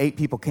story that only 8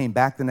 people came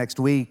back the next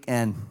week.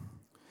 And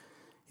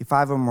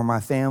 5 of them were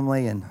my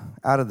family. And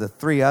out of the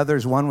 3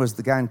 others, one was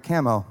the guy in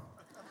camo.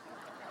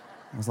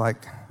 I was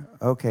like,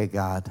 okay,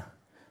 God,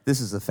 this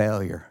is a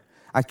failure.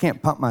 I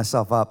can't pump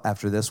myself up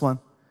after this one.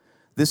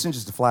 This is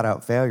just a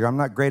flat-out failure. I'm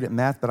not great at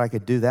math, but I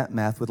could do that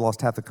math. We'd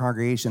lost half the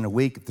congregation in a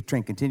week if the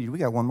trend continued. We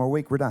got 1 more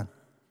week. We're done.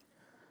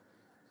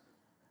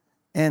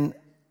 And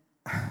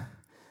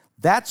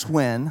that's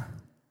when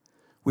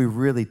we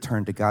really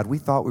turned to God. We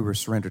thought we were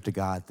surrendered to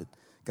God, that,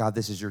 God,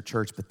 this is your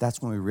church. But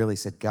that's when we really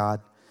said,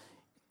 God,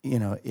 you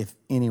know, if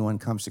anyone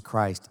comes to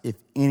Christ, if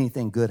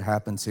anything good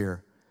happens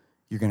here,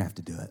 you're going to have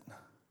to do it.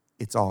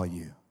 It's all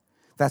you.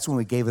 That's when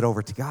we gave it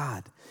over to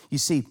God. You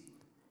see,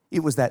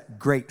 it was that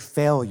great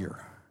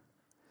failure.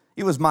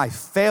 It was my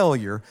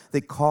failure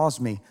that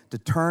caused me to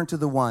turn to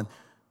the one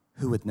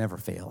who would never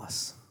fail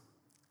us.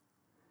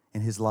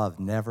 And His love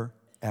never,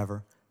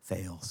 ever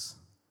fails.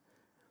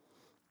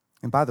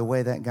 And by the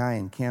way, that guy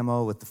in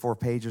camo with the 4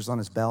 pagers on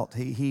his belt,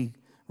 he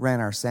ran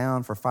our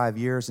sound for 5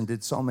 years and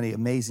did so many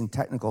amazing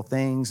technical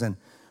things, and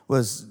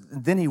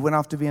then he went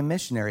off to be a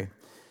missionary.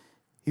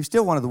 He was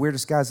still one of the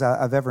weirdest guys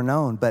I've ever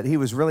known, but he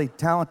was really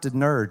talented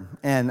nerd.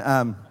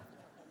 And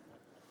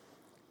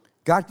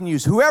God can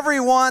use whoever He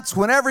wants,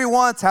 whenever He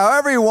wants,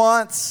 however He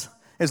wants,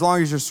 as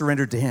long as you're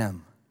surrendered to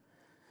Him.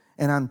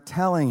 And I'm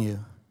telling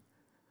you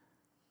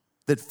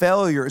that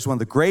failure is one of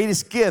the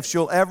greatest gifts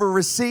you'll ever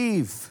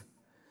receive.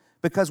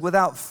 Because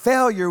without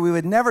failure, we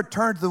would never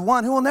turn to the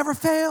one who will never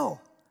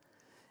fail.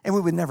 And we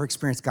would never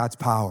experience God's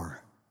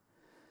power.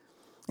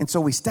 And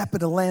so we step into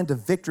the land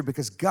of victory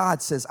because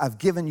God says, I've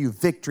given you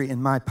victory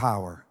in my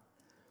power.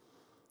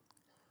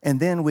 And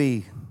then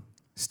we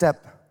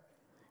step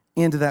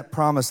into that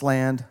promised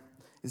land.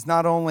 It's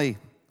not only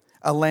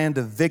a land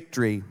of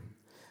victory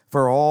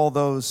for all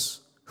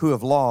those who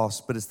have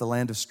lost, but it's the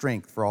land of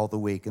strength for all the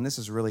weak. And this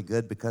is really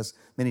good because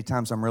many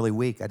times I'm really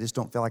weak. I just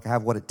don't feel like I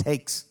have what it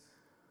takes.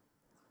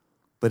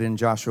 But in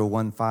Joshua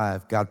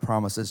 1:5, God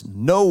promises,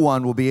 no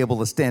one will be able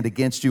to stand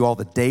against you all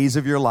the days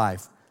of your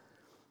life.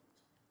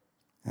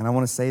 And I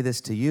want to say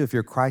this to you, if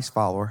you're a Christ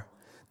follower,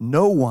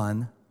 no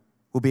one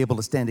will be able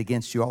to stand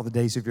against you all the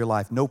days of your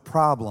life. No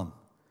problem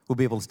will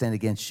be able to stand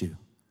against you.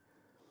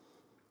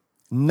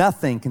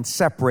 Nothing can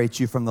separate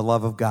you from the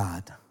love of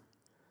God.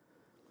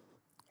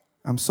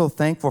 I'm so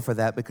thankful for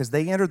that because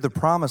they entered the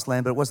promised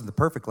land, but it wasn't the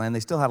perfect land. They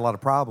still had a lot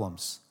of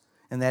problems.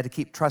 and they had to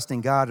keep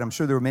trusting God. And I'm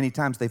sure there were many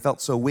times they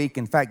felt so weak.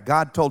 In fact,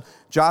 God told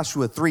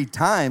Joshua 3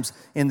 times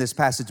in this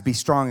passage, be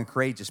strong and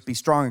courageous, be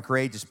strong and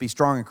courageous, be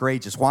strong and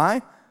courageous.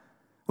 Why?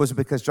 Was it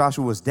because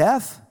Joshua was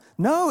deaf?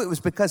 No, it was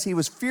because he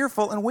was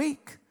fearful and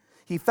weak.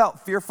 He felt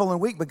fearful and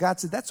weak, but God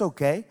said, that's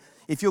okay.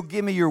 If you'll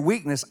give me your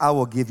weakness, I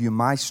will give you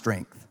my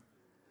strength.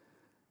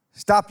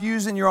 Stop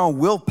using your own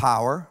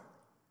willpower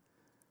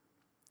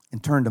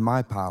and turn to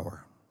my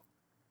power.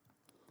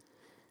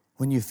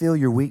 When you feel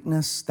your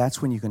weakness,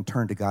 that's when you can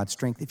turn to God's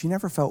strength. If you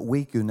never felt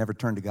weak, you'll never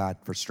turn to God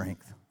for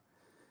strength.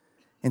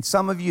 And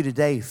some of you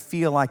today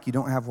feel like you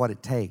don't have what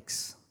it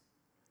takes.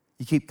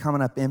 You keep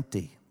coming up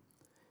empty.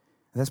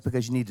 And that's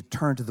because you need to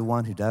turn to the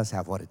one who does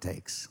have what it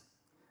takes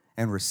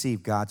and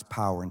receive God's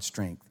power and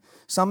strength.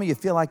 Some of you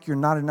feel like you're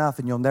not enough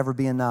and you'll never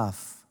be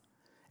enough.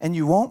 And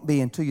you won't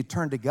be until you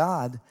turn to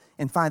God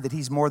and find that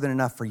He's more than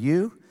enough for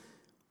you.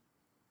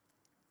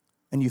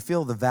 And you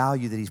feel the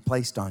value that He's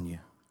placed on you.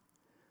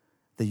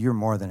 That you're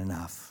more than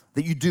enough.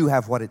 That you do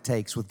have what it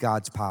takes with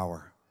God's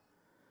power.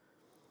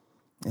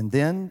 And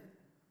then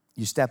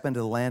you step into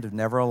the land of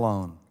never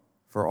alone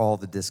for all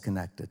the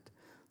disconnected.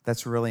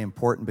 That's really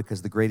important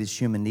because the greatest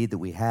human need that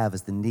we have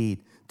is the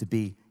need to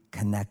be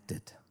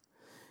connected.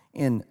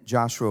 In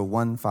Joshua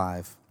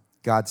 1:5,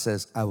 God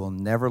says, I will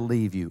never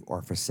leave you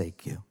or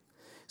forsake you.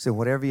 So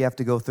whatever you have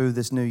to go through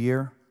this new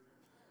year,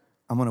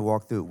 I'm going to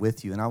walk through it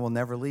with you, and I will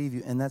never leave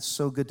you. And that's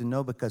so good to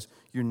know because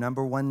your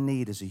number one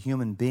need as a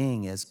human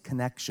being is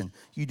connection.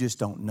 You just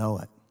don't know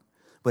it.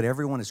 But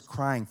everyone is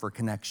crying for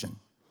connection.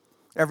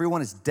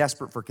 Everyone is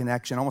desperate for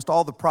connection. Almost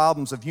all the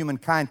problems of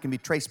humankind can be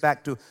traced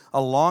back to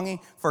a longing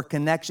for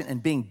connection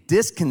and being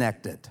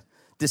disconnected.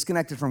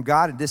 Disconnected from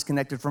God and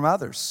disconnected from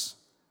others.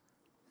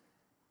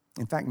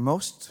 In fact,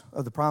 most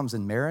of the problems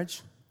in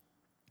marriage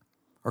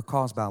are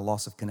caused by a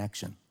loss of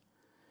connection.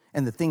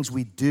 And the things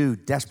we do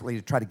desperately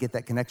to try to get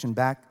that connection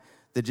back,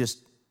 that just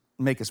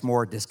make us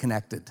more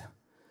disconnected.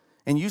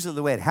 And usually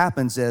the way it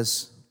happens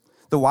is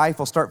the wife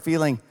will start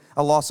feeling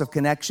a loss of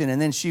connection,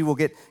 and then she will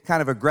get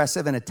kind of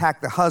aggressive and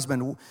attack the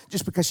husband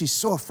just because she's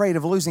so afraid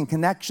of losing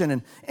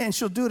connection, and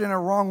she'll do it in a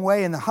wrong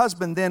way, and the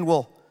husband then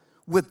will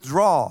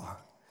withdraw,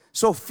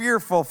 so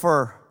fearful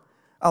for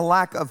a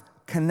lack of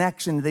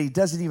connection that he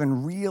doesn't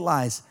even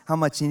realize how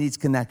much he needs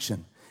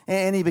connection.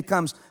 And he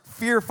becomes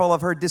fearful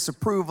of her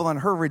disapproval and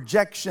her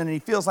rejection, and he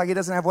feels like he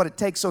doesn't have what it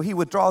takes, so he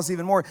withdraws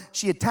even more.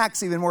 She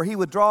attacks even more. He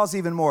withdraws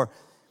even more.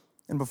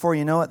 And before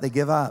you know it, they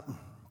give up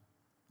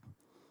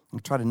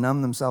and try to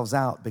numb themselves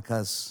out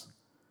because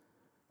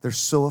they're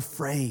so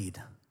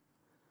afraid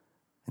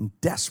and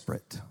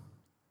desperate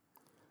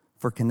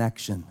for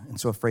connection and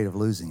so afraid of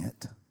losing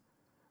it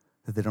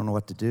that they don't know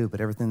what to do.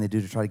 But everything they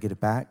do to try to get it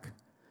back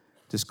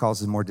just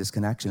causes more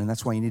disconnection. And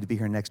that's why you need to be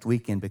here next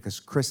weekend, because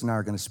Chris and I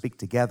are going to speak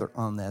together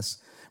on this.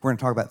 We're going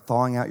to talk about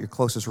thawing out your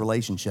closest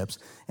relationships.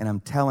 And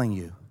I'm telling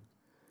you,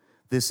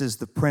 this is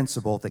the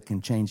principle that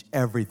can change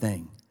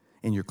everything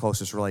in your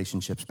closest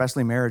relationship,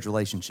 especially marriage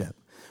relationship.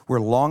 We're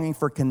longing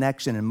for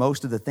connection, and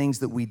most of the things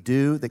that we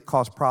do that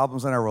cause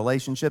problems in our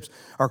relationships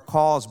are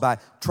caused by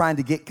trying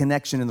to get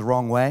connection in the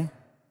wrong way.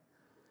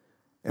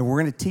 And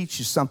we're going to teach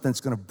you something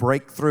that's going to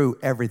break through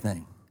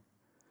everything.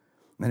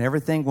 And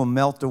everything will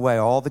melt away.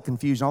 All the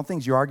confusion, all the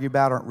things you argue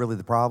about aren't really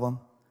the problem.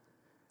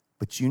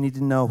 But you need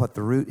to know what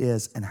the root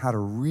is and how to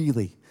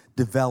really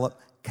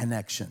develop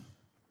connection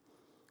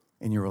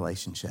in your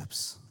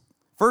relationships.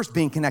 First,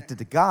 being connected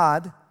to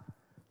God,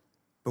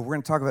 but we're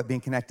going to talk about being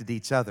connected to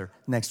each other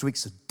next week,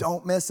 so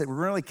don't miss it. We're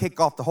going to really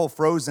kick off the whole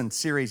Frozen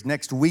series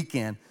next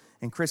weekend,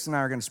 and Chris and I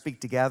are going to speak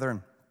together,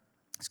 and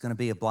it's going to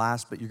be a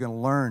blast, but you're going to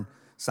learn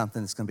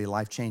something that's going to be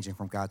life-changing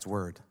from God's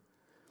Word.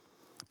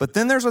 But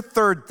then there's a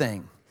third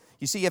thing.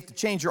 You see, you have to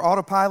change your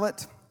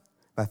autopilot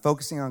by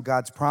focusing on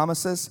God's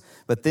promises,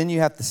 but then you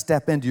have to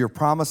step into your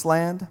promised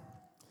land.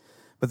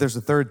 But there's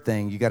a third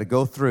thing. You got to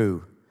go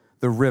through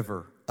the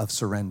river of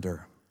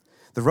surrender.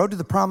 The road to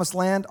the promised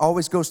land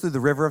always goes through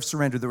the river of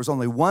surrender. There was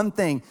only one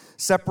thing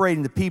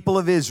separating the people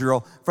of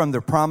Israel from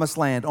their promised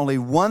land, only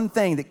one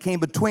thing that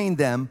came between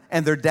them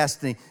and their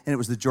destiny, and it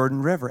was the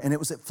Jordan River, and it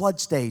was at flood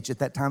stage at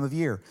that time of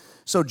year.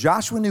 So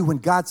Joshua knew when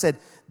God said,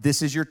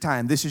 this is your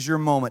time, this is your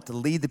moment to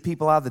lead the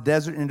people out of the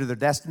desert into their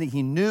destiny.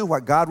 He knew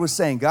what God was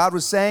saying. God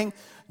was saying,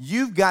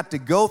 you've got to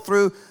go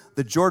through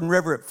the Jordan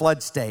River at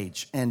flood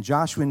stage. And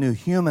Joshua knew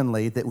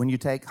humanly that when you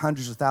take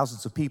hundreds of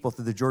thousands of people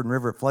through the Jordan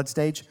River at flood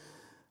stage,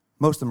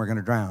 most of them are going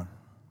to drown.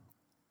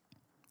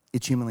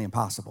 It's humanly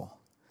impossible.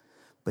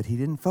 But he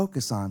didn't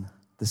focus on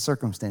the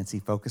circumstance. He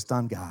focused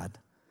on God.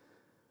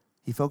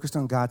 He focused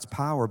on God's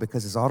power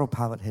because his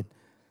autopilot had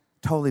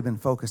totally been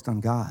focused on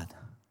God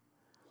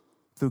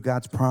through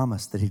God's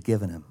promise that he'd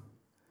given him.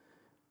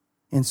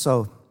 And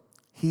so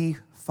he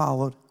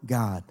followed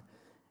God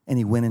and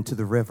he went into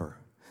the river.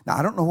 Now,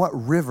 I don't know what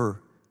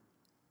river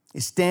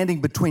is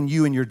standing between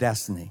you and your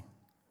destiny.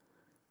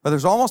 But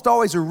there's almost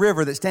always a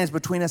river that stands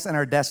between us and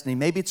our destiny.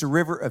 Maybe it's a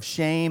river of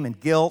shame and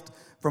guilt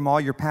from all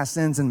your past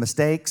sins and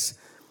mistakes.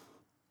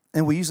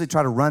 And we usually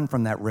try to run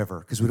from that river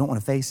because we don't want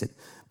to face it.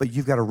 But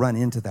you've got to run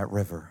into that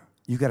river.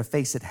 You've got to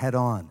face it head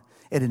on.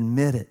 and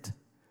admit it.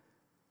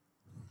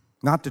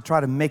 Not to try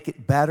to make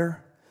it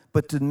better,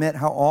 but to admit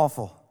how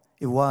awful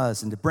it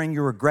was and to bring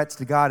your regrets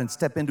to God and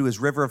step into his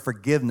river of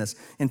forgiveness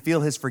and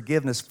feel his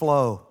forgiveness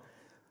flow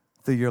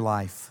through your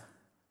life.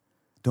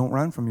 Don't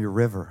run from your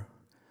river.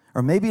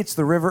 Or maybe it's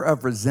the river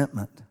of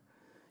resentment.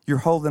 You're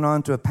holding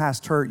on to a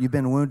past hurt. You've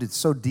been wounded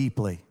so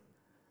deeply,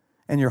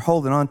 and you're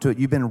holding on to it.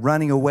 You've been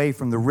running away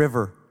from the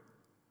river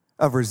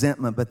of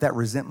resentment, but that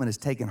resentment has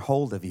taken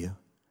hold of you.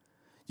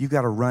 You've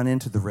got to run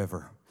into the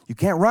river. You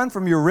can't run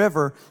from your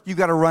river. You've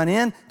got to run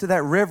into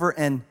that river,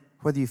 and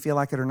whether you feel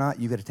like it or not,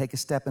 you've got to take a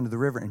step into the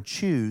river and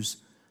choose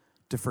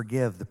to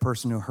forgive the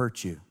person who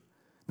hurt you.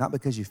 Not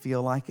because you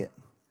feel like it,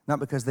 not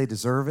because they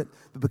deserve it,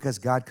 but because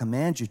God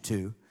commands you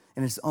to,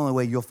 and it's the only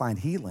way you'll find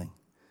healing.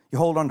 You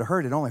hold on to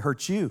hurt, it only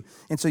hurts you.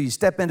 And so you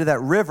step into that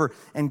river,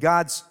 and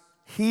God's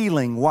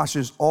healing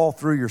washes all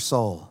through your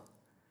soul,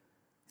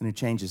 and it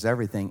changes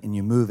everything, and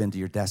you move into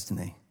your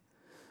destiny.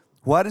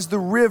 What is the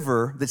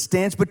river that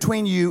stands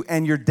between you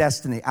and your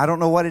destiny? I don't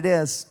know what it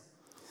is.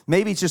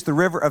 Maybe it's just the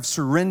river of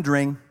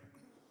surrendering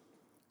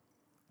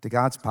to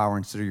God's power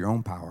instead of your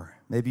own power.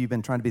 Maybe you've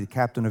been trying to be the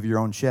captain of your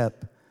own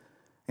ship,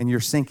 and you're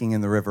sinking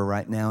in the river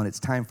right now, and it's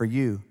time for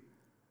you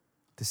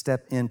to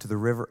step into the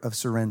river of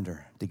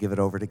surrender, to give it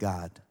over to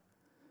God.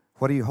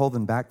 What are you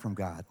holding back from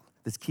God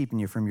that's keeping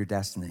you from your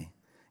destiny?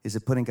 Is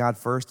it putting God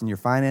first in your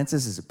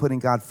finances? Is it putting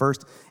God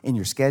first in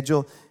your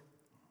schedule?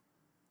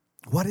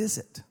 What is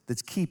it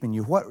that's keeping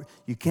you?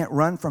 You can't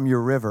run from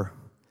your river.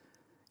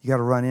 You got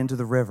to run into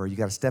the river. You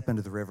got to step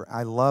into the river.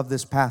 I love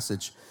this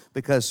passage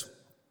because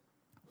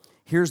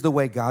here's the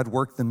way God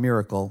worked the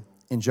miracle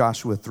in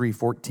Joshua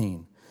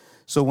 3:14.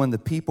 So when the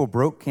people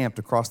broke camp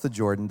across the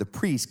Jordan, the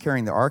priest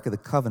carrying the Ark of the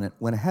Covenant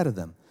went ahead of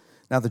them.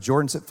 Now the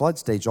Jordan's at flood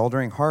stage all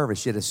during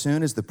harvest, yet as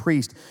soon as the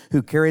priest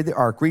who carried the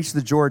ark reached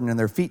the Jordan and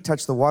their feet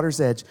touched the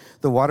water's edge,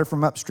 the water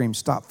from upstream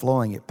stopped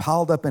flowing. It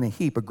piled up in a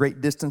heap a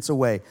great distance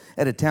away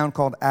at a town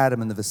called Adam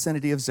in the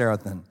vicinity of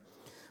Zarethan,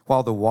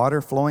 while the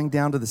water flowing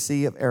down to the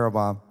Sea of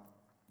Arabah,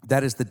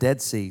 that is the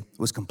Dead Sea,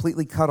 was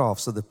completely cut off,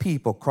 so the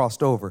people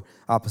crossed over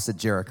opposite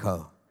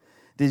Jericho.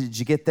 Did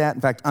you get that?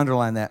 In fact,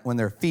 underline that, when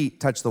their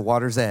feet touched the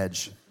water's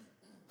edge.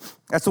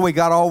 That's the way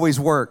God always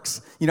works.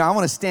 You know, I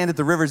want to stand at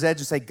the river's edge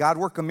and say, God,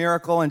 work a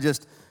miracle and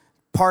just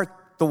part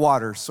the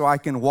waters so I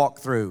can walk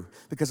through.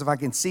 Because if I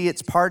can see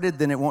it's parted,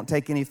 then it won't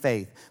take any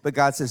faith. But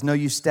God says, no,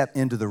 you step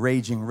into the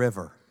raging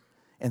river,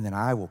 and then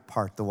I will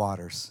part the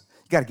waters.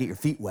 You got to get your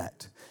feet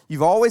wet.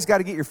 You've always got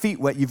to get your feet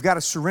wet. You've got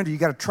to surrender. You've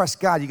got to trust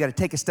God. You've got to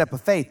take a step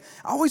of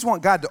faith. I always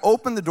want God to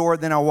open the door,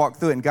 then I'll walk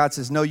through it. And God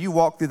says, no, you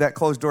walk through that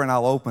closed door and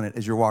I'll open it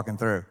as you're walking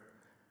through.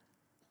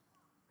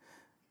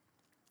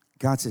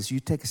 God says, you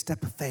take a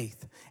step of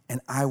faith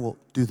and I will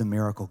do the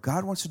miracle.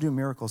 God wants to do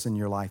miracles in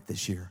your life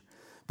this year,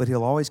 but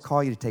he'll always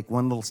call you to take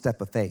one little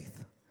step of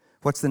faith.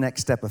 What's the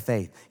next step of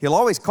faith? He'll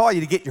always call you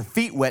to get your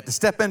feet wet, to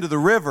step into the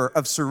river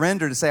of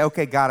surrender, to say,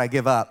 okay, God, I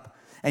give up.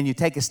 And you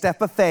take a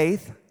step of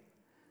faith,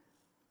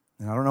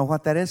 and I don't know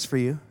what that is for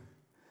you.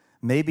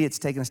 Maybe it's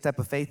taking a step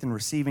of faith in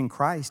receiving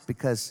Christ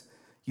because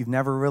you've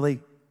never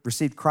really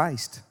received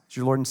Christ as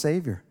your Lord and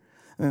Savior.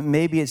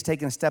 Maybe it's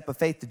taking a step of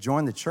faith to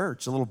join the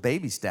church, a little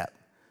baby step,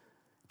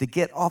 to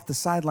get off the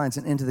sidelines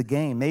and into the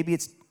game. Maybe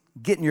it's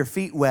getting your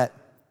feet wet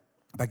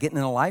by getting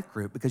in a life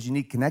group because you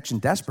need connection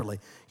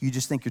desperately. You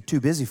just think you're too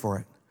busy for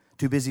it,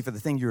 too busy for the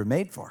thing you were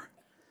made for.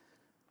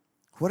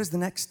 What is the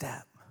next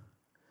step?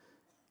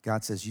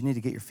 God says, you need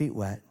to get your feet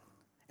wet,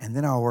 and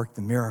then I'll work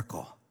the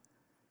miracle.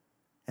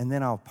 And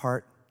then I'll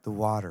part the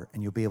water,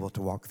 and you'll be able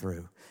to walk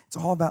through. It's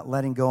all about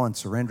letting go and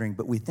surrendering,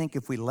 but we think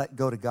if we let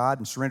go to God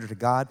and surrender to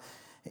God,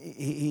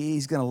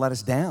 he's going to let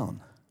us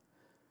down.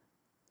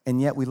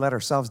 And yet we let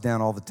ourselves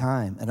down all the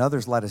time, and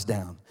others let us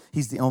down.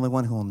 He's the only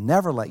one who will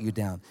never let you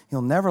down.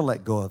 He'll never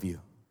let go of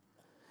you.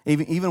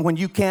 Even when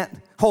you can't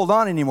hold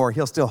on anymore,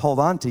 he'll still hold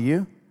on to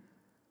you.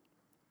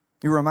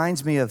 It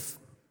reminds me of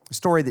a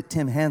story that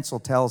Tim Hansel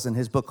tells in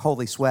his book,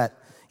 Holy Sweat.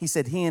 He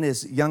said he and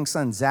his young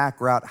son, Zach,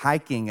 were out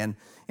hiking,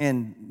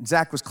 and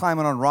Zach was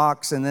climbing on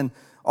rocks, and then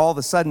all of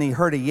a sudden he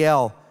heard a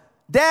yell,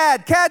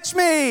 "Dad, catch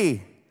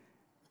me!"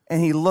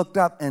 And he looked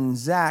up, and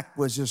Zach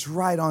was just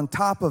right on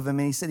top of him.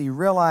 And he said he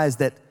realized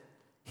that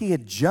he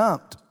had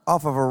jumped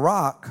off of a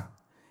rock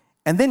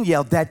and then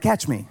yelled, "Dad,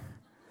 catch me."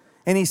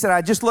 And he said,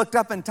 I just looked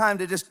up in time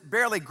to just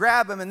barely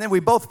grab him. And then we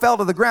both fell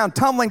to the ground,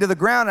 tumbling to the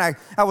ground. And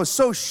I was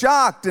so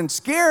shocked and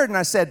scared. And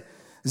I said,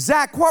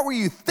 "Zach, what were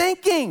you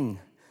thinking?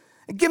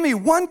 Give me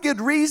one good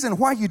reason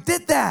why you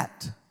did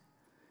that."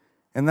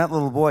 And that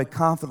little boy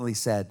confidently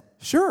said,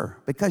 "Sure,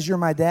 because you're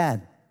my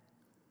dad."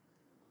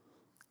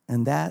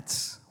 And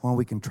that's why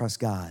we can trust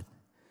God.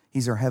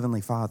 He's our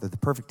Heavenly Father, the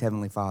perfect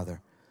Heavenly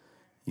Father.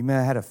 You may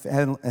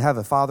have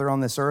a father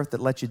on this earth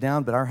that let you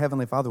down, but our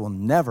Heavenly Father will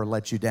never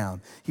let you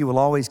down. He will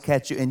always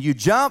catch you. And you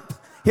jump,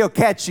 he'll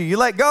catch you. You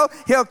let go,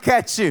 he'll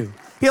catch you.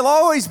 He'll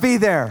always be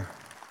there.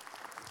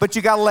 But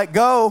you got to let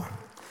go.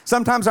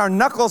 Sometimes our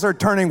knuckles are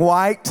turning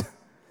white,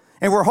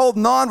 and we're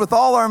holding on with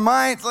all our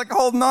might. It's like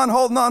holding on,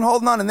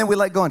 and then we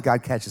let go, and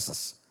God catches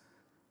us.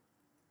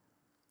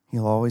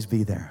 He'll always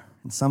be there.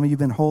 And some of you have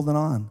been holding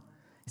on.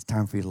 It's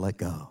time for you to let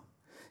go.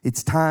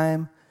 It's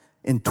time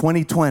in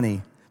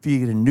 2020 for you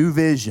to get a new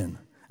vision,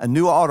 a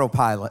new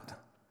autopilot,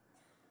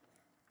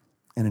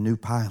 and a new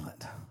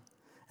pilot,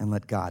 and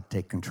let God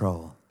take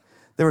control.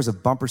 There was a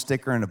bumper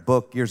sticker in a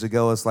book years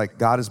ago. It's like,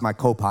 God is my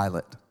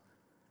co-pilot.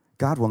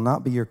 God will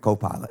not be your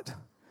co-pilot.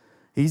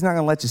 He's not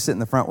going to let you sit in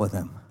the front with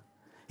him.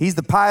 He's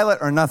the pilot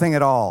or nothing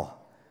at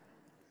all.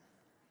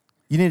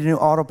 You need a new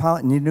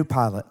autopilot, you need a new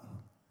pilot.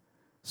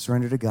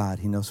 Surrender to God.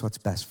 He knows what's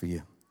best for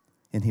you,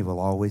 and he will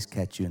always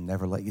catch you and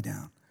never let you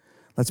down.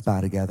 Let's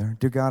bow together.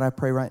 Dear God, I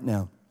pray right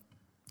now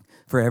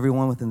for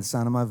everyone within the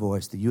sound of my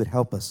voice that you would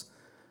help us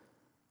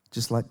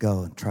just let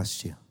go and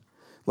trust you.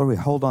 Lord, we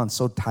hold on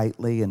so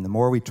tightly, and the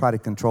more we try to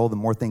control, the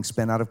more things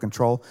spin out of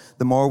control.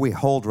 The more we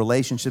hold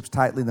relationships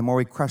tightly, the more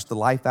we crush the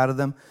life out of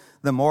them.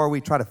 The more we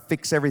try to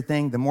fix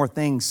everything, the more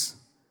things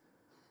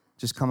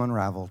just come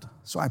unraveled.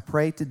 So I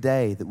pray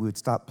today that we would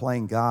stop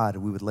playing God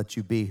and we would let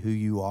you be who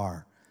you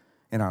are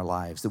in our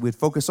lives, that we'd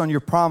focus on your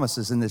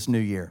promises in this new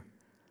year,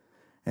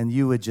 and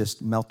you would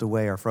just melt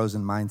away our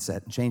frozen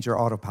mindset and change our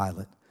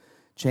autopilot,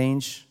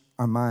 change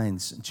our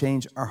minds,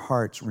 change our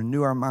hearts,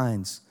 renew our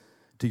minds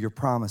to your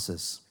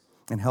promises,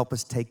 and help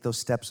us take those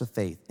steps of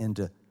faith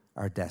into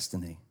our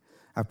destiny.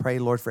 I pray,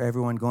 Lord, for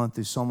everyone going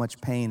through so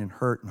much pain and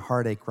hurt and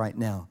heartache right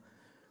now.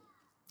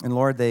 And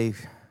Lord, it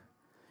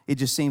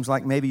just seems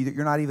like maybe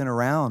you're not even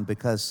around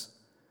because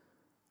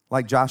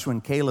like Joshua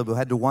and Caleb, who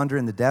had to wander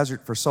in the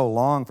desert for so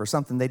long for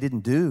something they didn't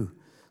do.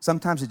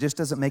 Sometimes it just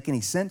doesn't make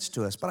any sense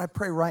to us. But I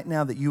pray right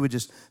now that you would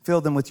just fill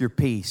them with your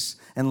peace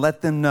and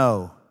let them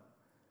know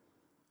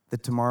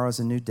that tomorrow is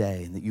a new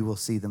day and that you will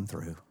see them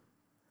through.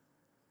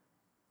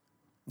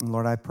 And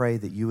Lord, I pray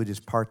that you would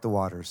just part the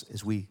waters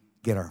as we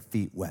get our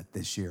feet wet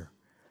this year.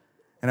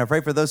 And I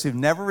pray for those who've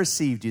never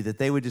received you that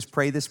they would just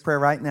pray this prayer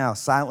right now,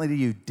 silently to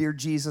you. Dear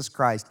Jesus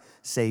Christ,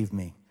 save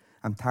me.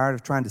 I'm tired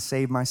of trying to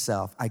save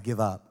myself. I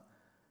give up.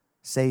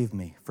 Save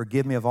me.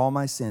 Forgive me of all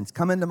my sins.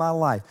 Come into my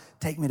life.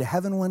 Take me to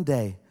heaven one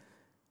day.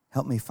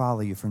 Help me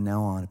follow you from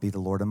now on and be the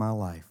Lord of my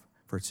life.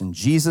 For it's in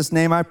Jesus'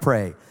 name I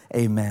pray.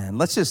 Amen.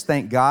 Let's just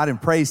thank God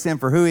and praise him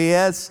for who he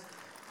is.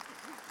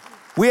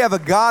 We have a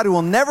God who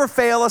will never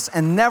fail us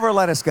and never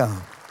let us go.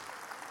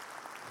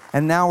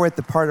 And now we're at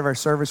the part of our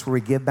service where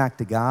we give back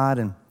to God.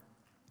 And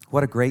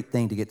what a great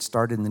thing to get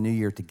started in the new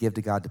year, to give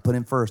to God, to put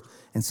him first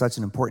in such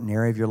an important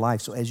area of your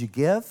life. So as you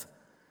give,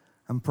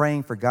 I'm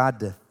praying for God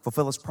to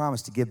fulfill his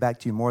promise to give back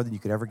to you more than you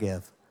could ever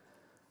give.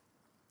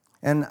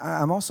 And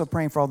I'm also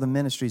praying for all the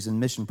ministries and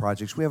mission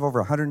projects. We have over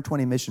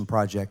 120 mission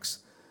projects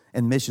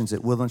and missions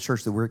at Woodlands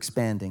Church that we're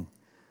expanding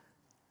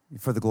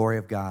for the glory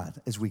of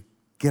God as we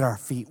get our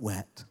feet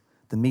wet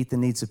to meet the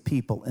needs of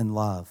people in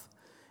love.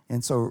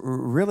 And so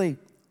really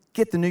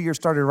get the new year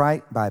started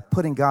right by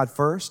putting God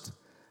first,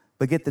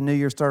 but get the new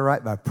year started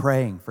right by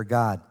praying for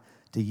God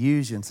to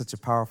use you in such a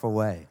powerful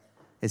way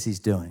as he's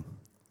doing.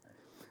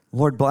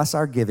 Lord, bless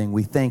our giving.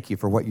 We thank you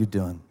for what you're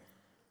doing.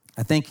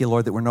 I thank you,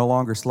 Lord, that we're no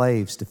longer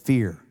slaves to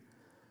fear.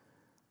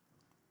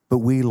 But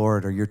we,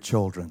 Lord, are your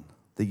children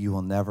that you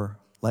will never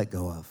let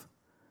go of.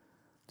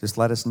 Just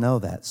let us know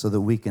that so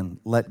that we can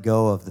let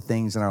go of the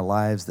things in our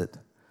lives that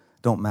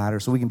don't matter,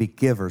 so we can be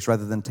givers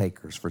rather than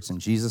takers. For it's in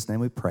Jesus' name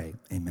we pray.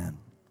 Amen.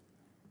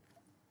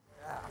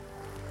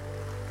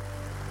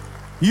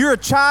 You're a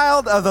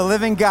child of the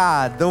living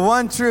God, the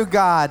one true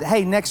God.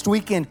 Hey, next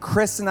weekend,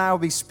 Chris and I will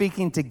be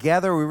speaking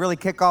together. We really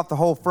kick off the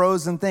whole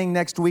Frozen thing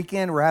next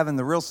weekend. We're having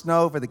the real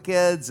snow for the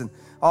kids and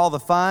all the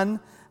fun.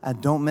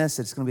 Don't miss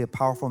it. It's going to be a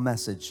powerful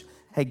message.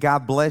 Hey,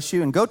 God bless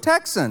you. And go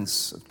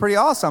Texans. It's pretty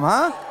awesome,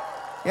 huh?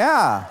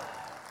 Yeah.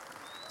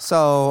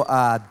 So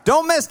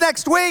don't miss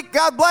next week.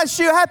 God bless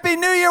you. Happy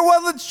New Year,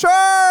 Woodlands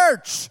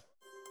Church.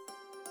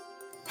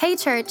 Hey,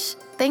 church.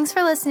 Thanks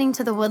for listening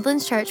to the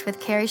Woodlands Church with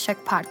Carrie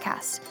Shook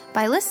podcast.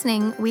 By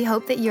listening, we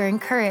hope that you're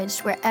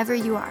encouraged wherever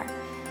you are.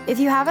 If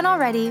you haven't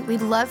already,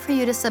 we'd love for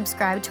you to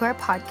subscribe to our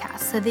podcast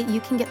so that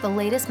you can get the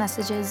latest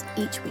messages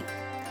each week.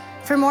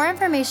 For more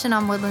information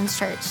on Woodlands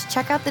Church,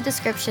 check out the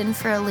description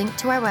for a link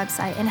to our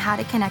website and how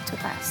to connect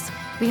with us.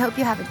 We hope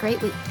you have a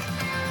great week.